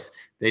of Rus,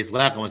 Beis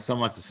Lechem was so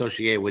much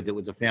associated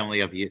with the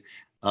family of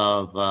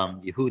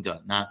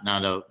Yehuda,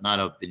 not of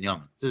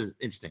Binyamin. This is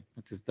interesting.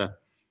 That's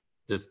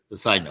just the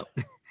side note.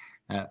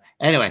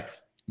 Anyway,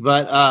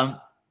 but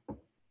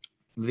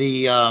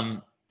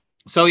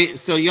so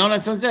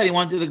Yonasan said he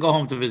wanted to go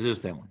home to visit his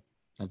family.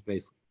 That's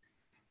basically.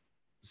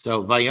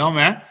 So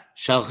Vayomer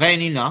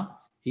Shalchenina,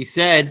 he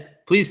said,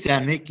 please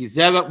send me. He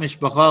said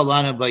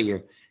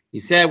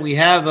we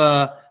have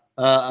a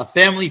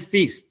family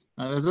feast,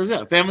 as I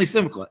said, a family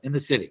simcha in the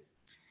city.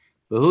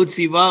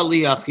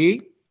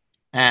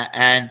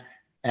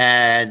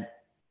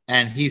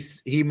 And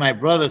he my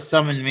brother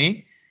summoned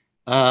me.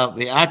 So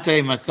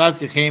anyway,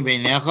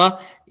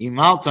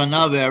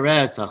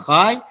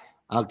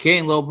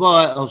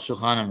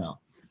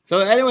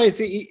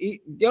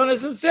 see,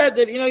 Yonasan said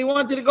that he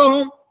wanted to go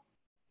home.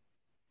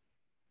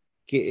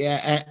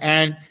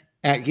 And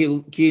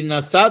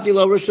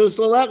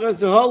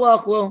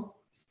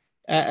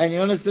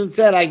Yonasan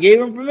said, I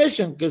gave him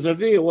permission because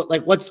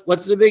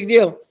what's the big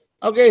deal?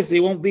 Okay, so he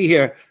won't be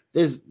here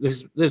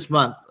this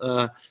month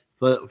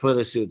for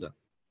the Suda.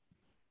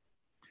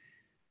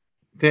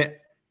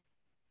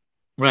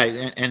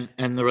 Right,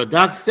 and the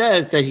Radak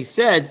says that he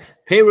said,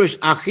 Perush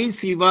Achi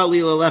Siva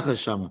Li Lalecha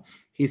Shama.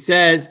 He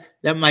says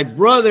that my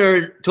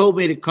brother told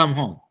me to come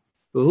home.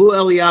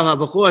 Right,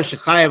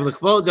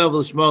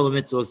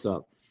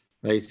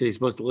 he said he's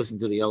supposed to listen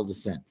to the elder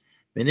son.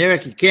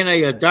 Radak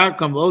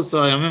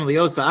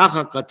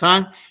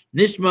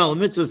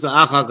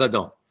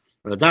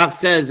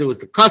says it was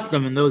the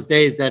custom in those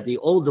days that the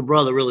older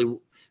brother really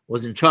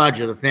was in charge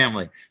of the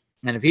family.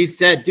 And if he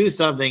said do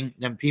something,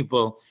 then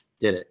people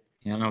did it.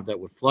 I don't know if that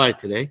would fly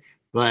today,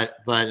 but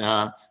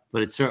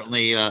it's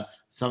certainly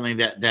something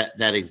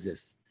that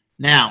exists.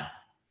 Now,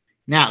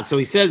 so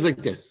he says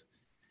like this.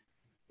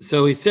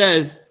 So he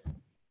says,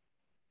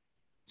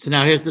 so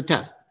now here's the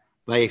test.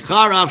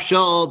 Vayicharav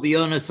Shaul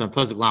b'Yonasan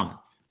pasuk lamed.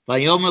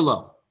 Vayomer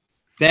lo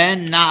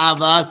ben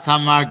na'avas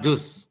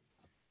hamardus.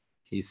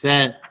 He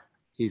said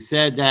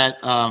that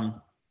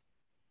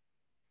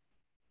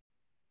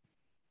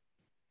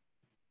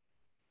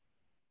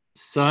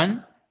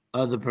son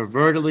of the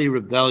pervertedly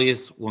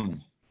rebellious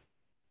woman.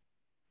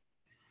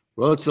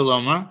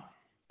 Rotzalomar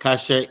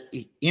kasha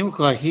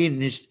imcha hi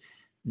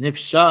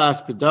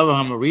nifshas b'davar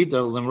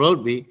hamarida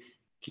limrodbi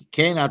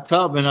kein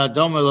ata ben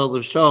adom lo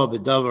livshah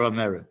b'davar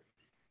hamerid.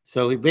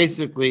 So he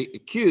basically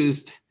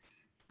accused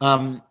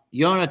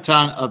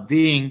Yonatan of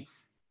being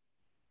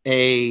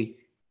a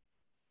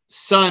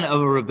son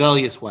of a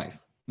rebellious wife,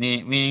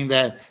 meaning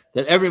that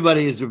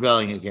everybody is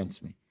rebelling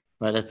against me.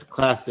 Right? That's a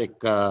classic.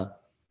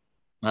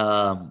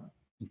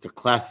 It's a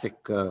classic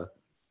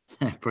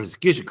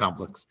persecution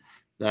complex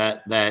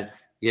that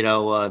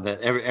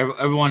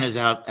everyone is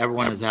out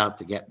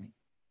to get me.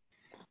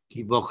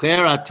 He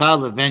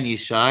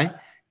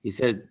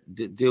says,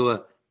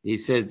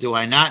 do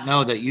I not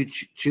know that you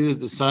choose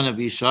the son of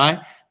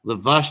Yishai,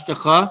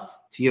 levashtacha,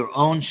 to your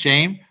own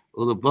shame,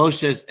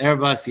 uleboshes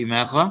erbas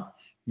imecha,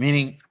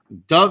 meaning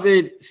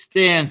David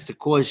stands to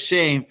cause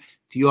shame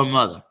to your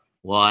mother.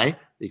 Why?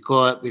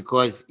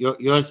 Because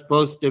you're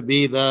supposed to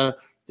be the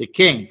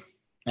king,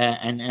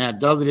 and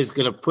David is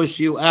going to push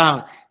you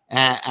out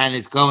and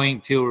is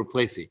going to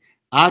replace you.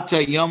 Ata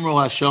yomru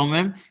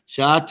hashomim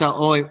sha'ata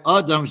oy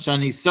adam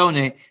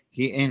shanisone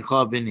ki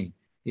encha bini.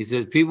 He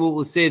says, people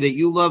will say that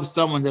you love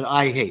someone that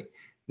I hate.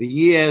 The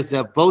year is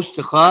a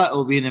boshtacha, it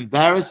will be an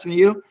embarrassment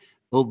to you.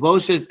 But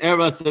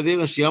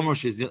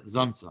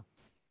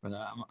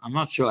I'm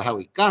not sure how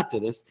he got to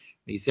this.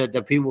 He said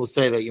that people will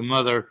say that your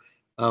mother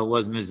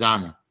was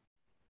mizana.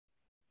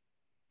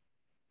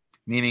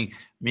 Meaning,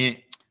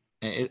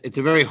 it's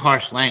a very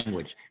harsh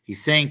language.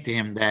 He's saying to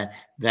him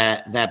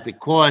that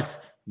because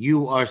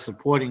you are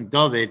supporting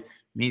David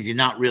means you're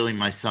not really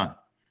my son.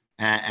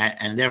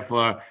 And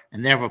therefore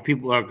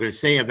people are going to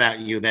say about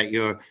you that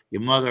your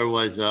mother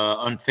was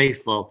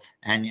unfaithful,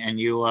 and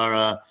you are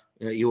a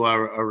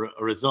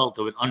result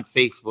of an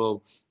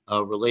unfaithful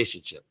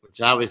relationship,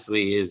 which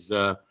obviously is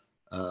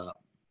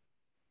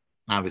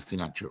obviously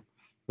not true.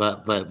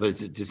 But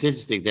it's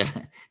interesting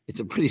that it's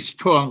a pretty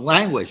strong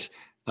language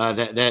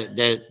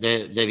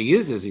that he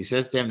uses. He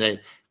says to them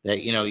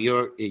that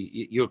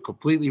you're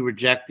completely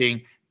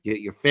rejecting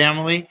your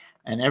family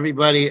and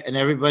everybody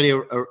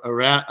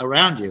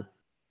around you.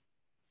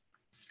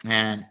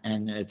 And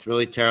it's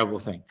really a terrible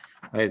thing.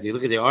 Right? If you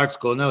look at the art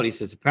school note, he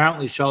says,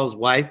 apparently Shaul's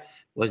wife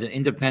was an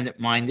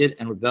independent-minded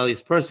and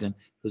rebellious person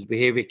whose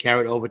behavior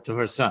carried over to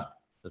her son.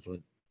 That's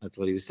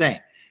what he was saying.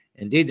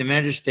 Indeed, the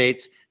Medrash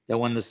states that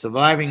when the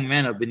surviving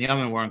men of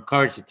Binyamin were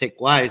encouraged to take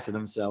wives for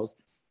themselves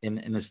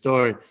in the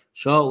story,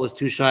 Shaul was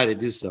too shy to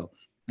do so,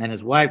 and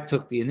his wife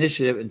took the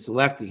initiative in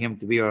selecting him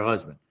to be her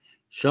husband.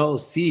 Shaul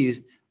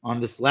seized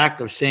on this lack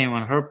of shame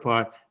on her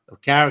part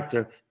of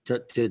character to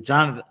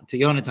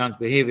Yonatan's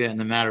behavior in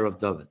the matter of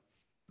David.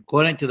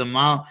 According to the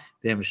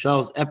Malbim,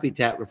 Shaul's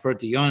epitaph referred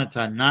to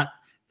Yonatan, not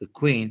the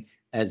queen,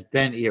 as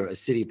Ben-Ir, a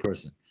city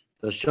person.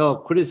 So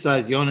Shaul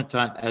criticized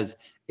Yonatan as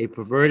a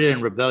perverted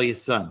and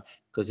rebellious son,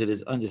 because it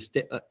is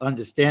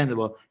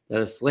understandable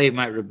that a slave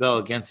might rebel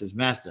against his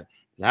master.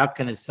 But how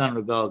can his son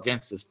rebel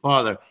against his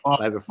father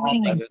by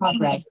performing a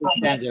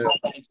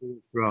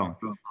throne?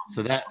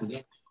 So that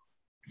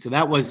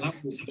was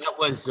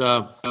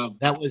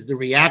the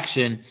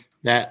reaction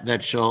that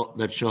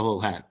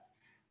Shaul had.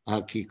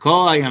 Kiko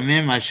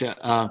ayamim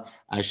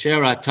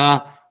asher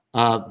ata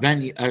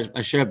ben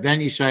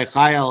Yishai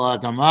chai al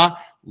adama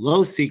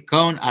lo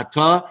sikon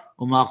ata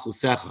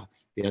umalchusecha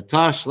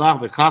v'ata shlach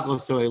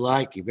v'kachloso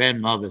elai ki ben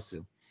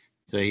mavesu.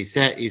 So he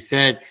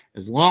said,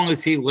 as long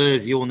as he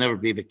lives, you will never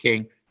be the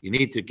king. You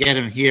need to get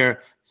him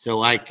here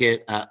so I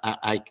could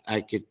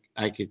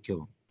kill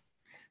him.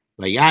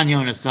 Vayan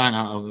Yonasan,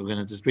 we're going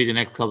to just read the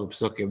next couple of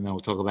psukim, and then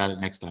we'll talk about it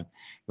next time.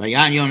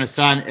 Vayan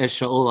Yonasan es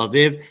Shaul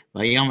aviv,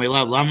 vayam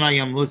elav lama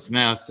yamus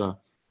me'asa.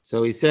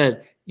 So he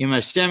said, Im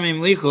Hashem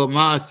imlicho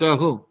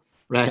ma'asahu.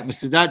 Right?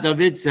 Masudat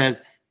David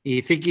says,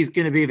 you think he's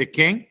going to be the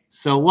king?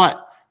 So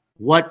what?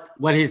 What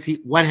has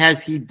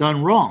he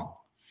done wrong?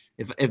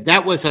 If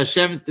that was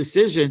Hashem's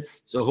decision,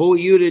 so who are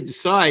you to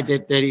decide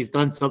that he's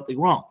done something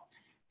wrong?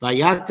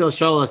 Vayatel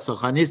Shaul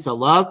sachanis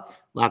alav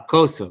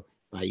lakoso.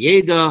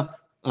 Vayeda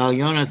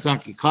Yonasan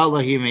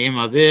kikala hi me'im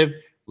aviv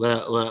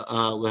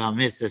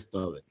lehamis es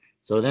David.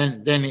 So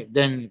then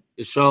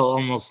Shaul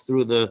almost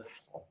threw the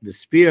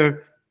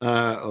spear,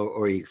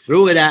 or he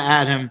threw it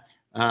at him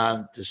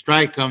to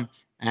strike him,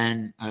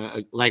 and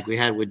like we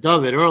had with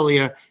David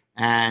earlier,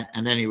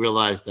 and then he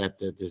realized that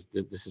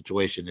the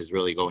situation is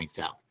really going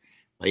south.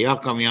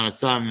 Vayakam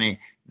Yonasan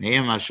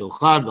me'im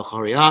hashulchan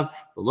b'chariyav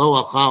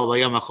v'lo achal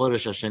vayam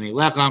hachodesh hasheni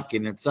lechem ki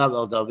netzav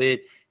el David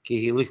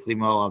ki hilich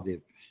limo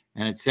aviv.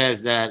 And it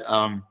says that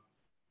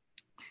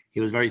he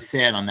was very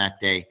sad on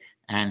that day,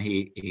 and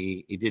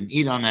he didn't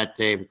eat on that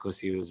day because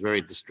he was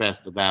very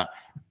distressed about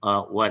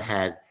what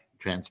had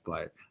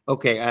transpired.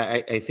 Okay,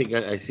 I think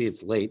I see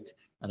it's late.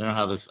 I don't know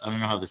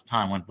how this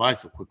time went by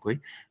so quickly,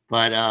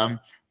 but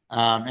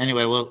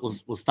anyway,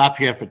 we'll stop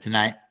here for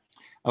tonight.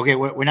 Okay,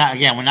 we're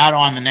not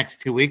on the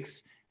next 2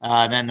 weeks.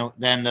 Then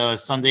the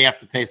Sunday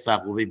after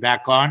Pesach we'll be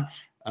back on.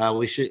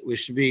 We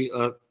should be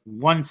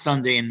one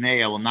Sunday in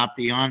May. I will not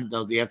be on.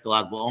 That'll be after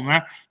Lag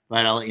BaOmer,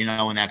 but I'll let you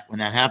know when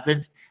that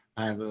happens.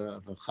 I have a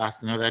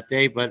chasana that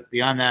day, but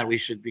beyond that, we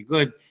should be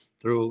good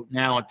through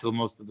now until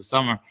most of the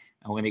summer.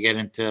 And we're going to get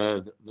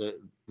into the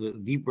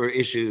deeper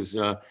issues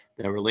that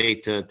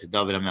relate to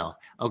David HaMelech.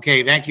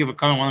 Okay, thank you for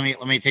coming.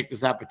 Let me take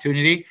this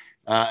opportunity.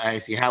 I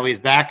see Howie's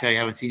back. I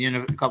haven't seen you in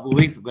a couple of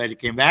weeks. I'm glad you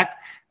came back.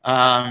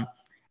 I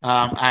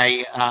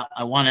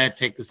want to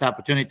take this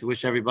opportunity to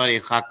wish everybody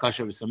a Chag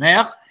Kosher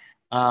V'Sameach.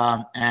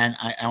 And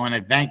I want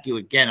to thank you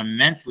again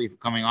immensely for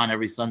coming on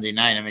every Sunday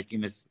night and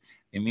making this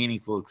a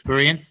meaningful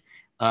experience.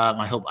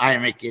 I hope I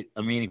make it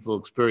a meaningful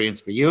experience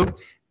for you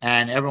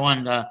and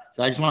everyone.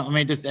 So let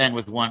me just end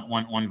with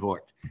one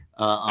vort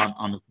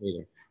on the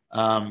Seder.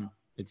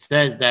 It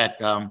says that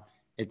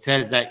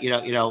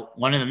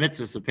one of the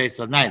mitzvahs of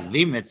Pesach night,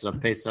 the mitzvah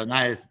of Pesach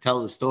night, is to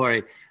tell the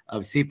story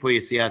of Sipur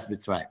Yetzias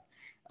Mitzrayim.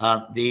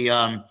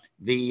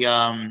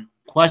 The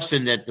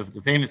question that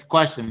the famous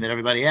question that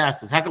everybody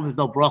asks is, how come there's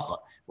no bracha?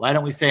 Why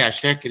don't we say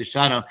Asher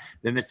Kiddushanu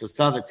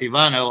b'mitzvah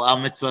tzivanu al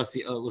mitzvah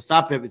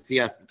l'saper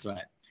b'tzias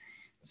Mitzrayim?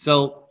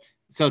 So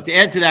to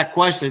answer that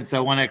question, so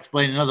I want to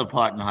explain another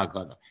part in the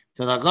Haggadah.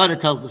 So the Haggadah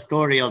tells the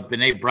story of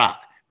Bnei Brak,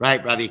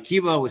 right? Rabbi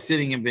Akiva was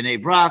sitting in Bnei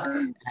Brak,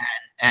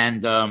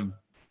 and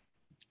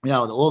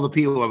all the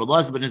people, Rabbi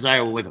Elazar ben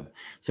Azariah were with him.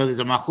 So there's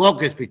a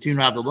machlokas between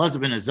Rabbi Elazar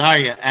ben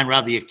Azariah and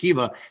Rabbi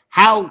Akiva.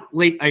 How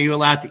late are you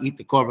allowed to eat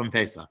the Korban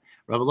Pesach?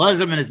 Rabbi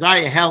Elazar ben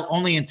Azariah held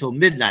only until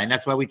midnight, and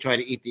that's why we try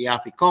to eat the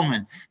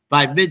Afikomen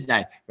by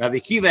midnight. Rabbi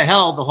Akiva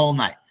held the whole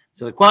night.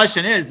 So the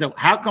question is that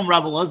how come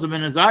Rabbi Elazar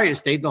ben Azariah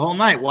stayed the whole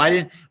night? Why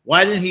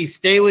didn't he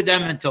stay with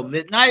them until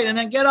midnight and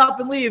then get up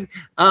and leave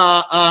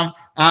at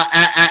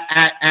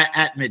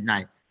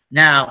midnight?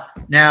 Now,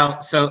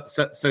 so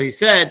he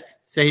said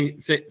like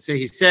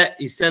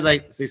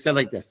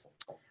this.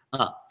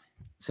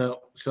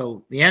 So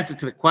the answer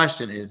to the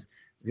question is,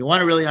 if you want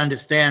to really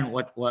understand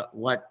what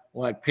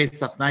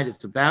Pesach night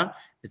is about,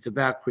 it's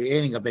about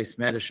creating a Beis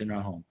Medrash in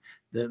our home.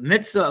 The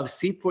mitzvah of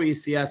Sipur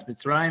Yetzias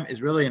Mitzrayim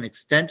is really an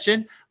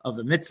extension of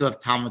the mitzvah of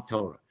Talmud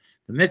Torah.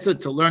 The mitzvah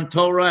to learn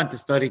Torah and to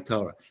study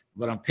Torah.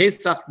 But on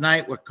Pesach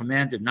night, we're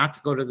commanded not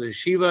to go to the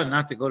yeshiva,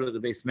 not to go to the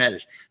Beis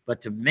Medrash,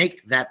 but to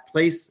make that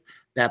place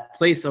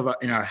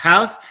in our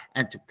house,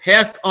 and to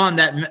pass on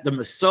the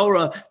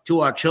Masorah to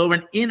our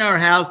children in our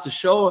house to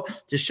show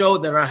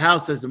that our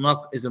house is a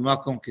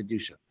Makom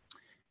Kedusha.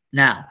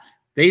 Now,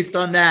 based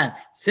on that,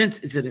 since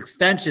it's an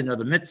extension of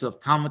the mitzvah of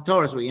Talmud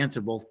Torah, so we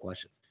answer both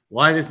questions.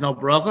 Why there's no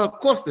bracha? Of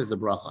course there's a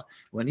bracha.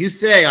 When you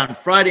say on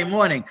Friday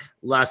morning,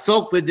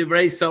 Lasok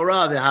b'divrei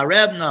Torah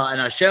v'harebna and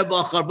Asher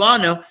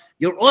b'acharbanu,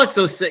 you're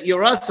also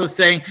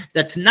saying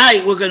that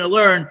tonight we're going to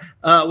learn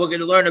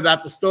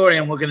about the story,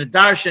 and we're going to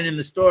darshan in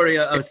the story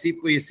of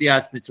Sipur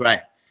Yetzias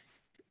Mitzrayim.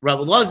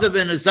 Rabbi Elazar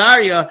ben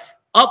Azariah,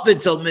 up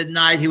until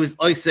midnight, he was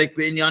osek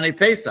b'inyanei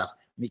Pesach.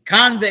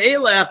 Mikan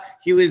ve'elach,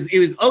 he was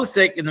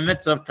osek in the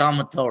mitzvah of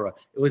Talmud Torah.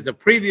 It was a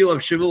preview of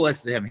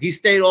Shavuos to him. He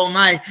stayed all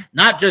night,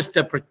 not just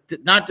to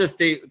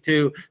participate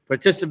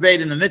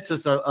in the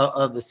mitzvahs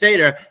of the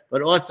Seder,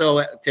 but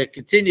also to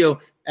continue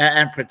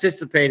and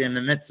participate in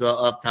the mitzvah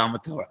of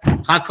Talmud Torah.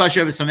 Chag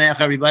kosher v'sameach,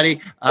 everybody.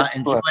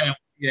 Enjoy.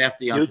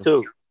 You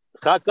too.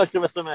 Chag kosher v'sameach.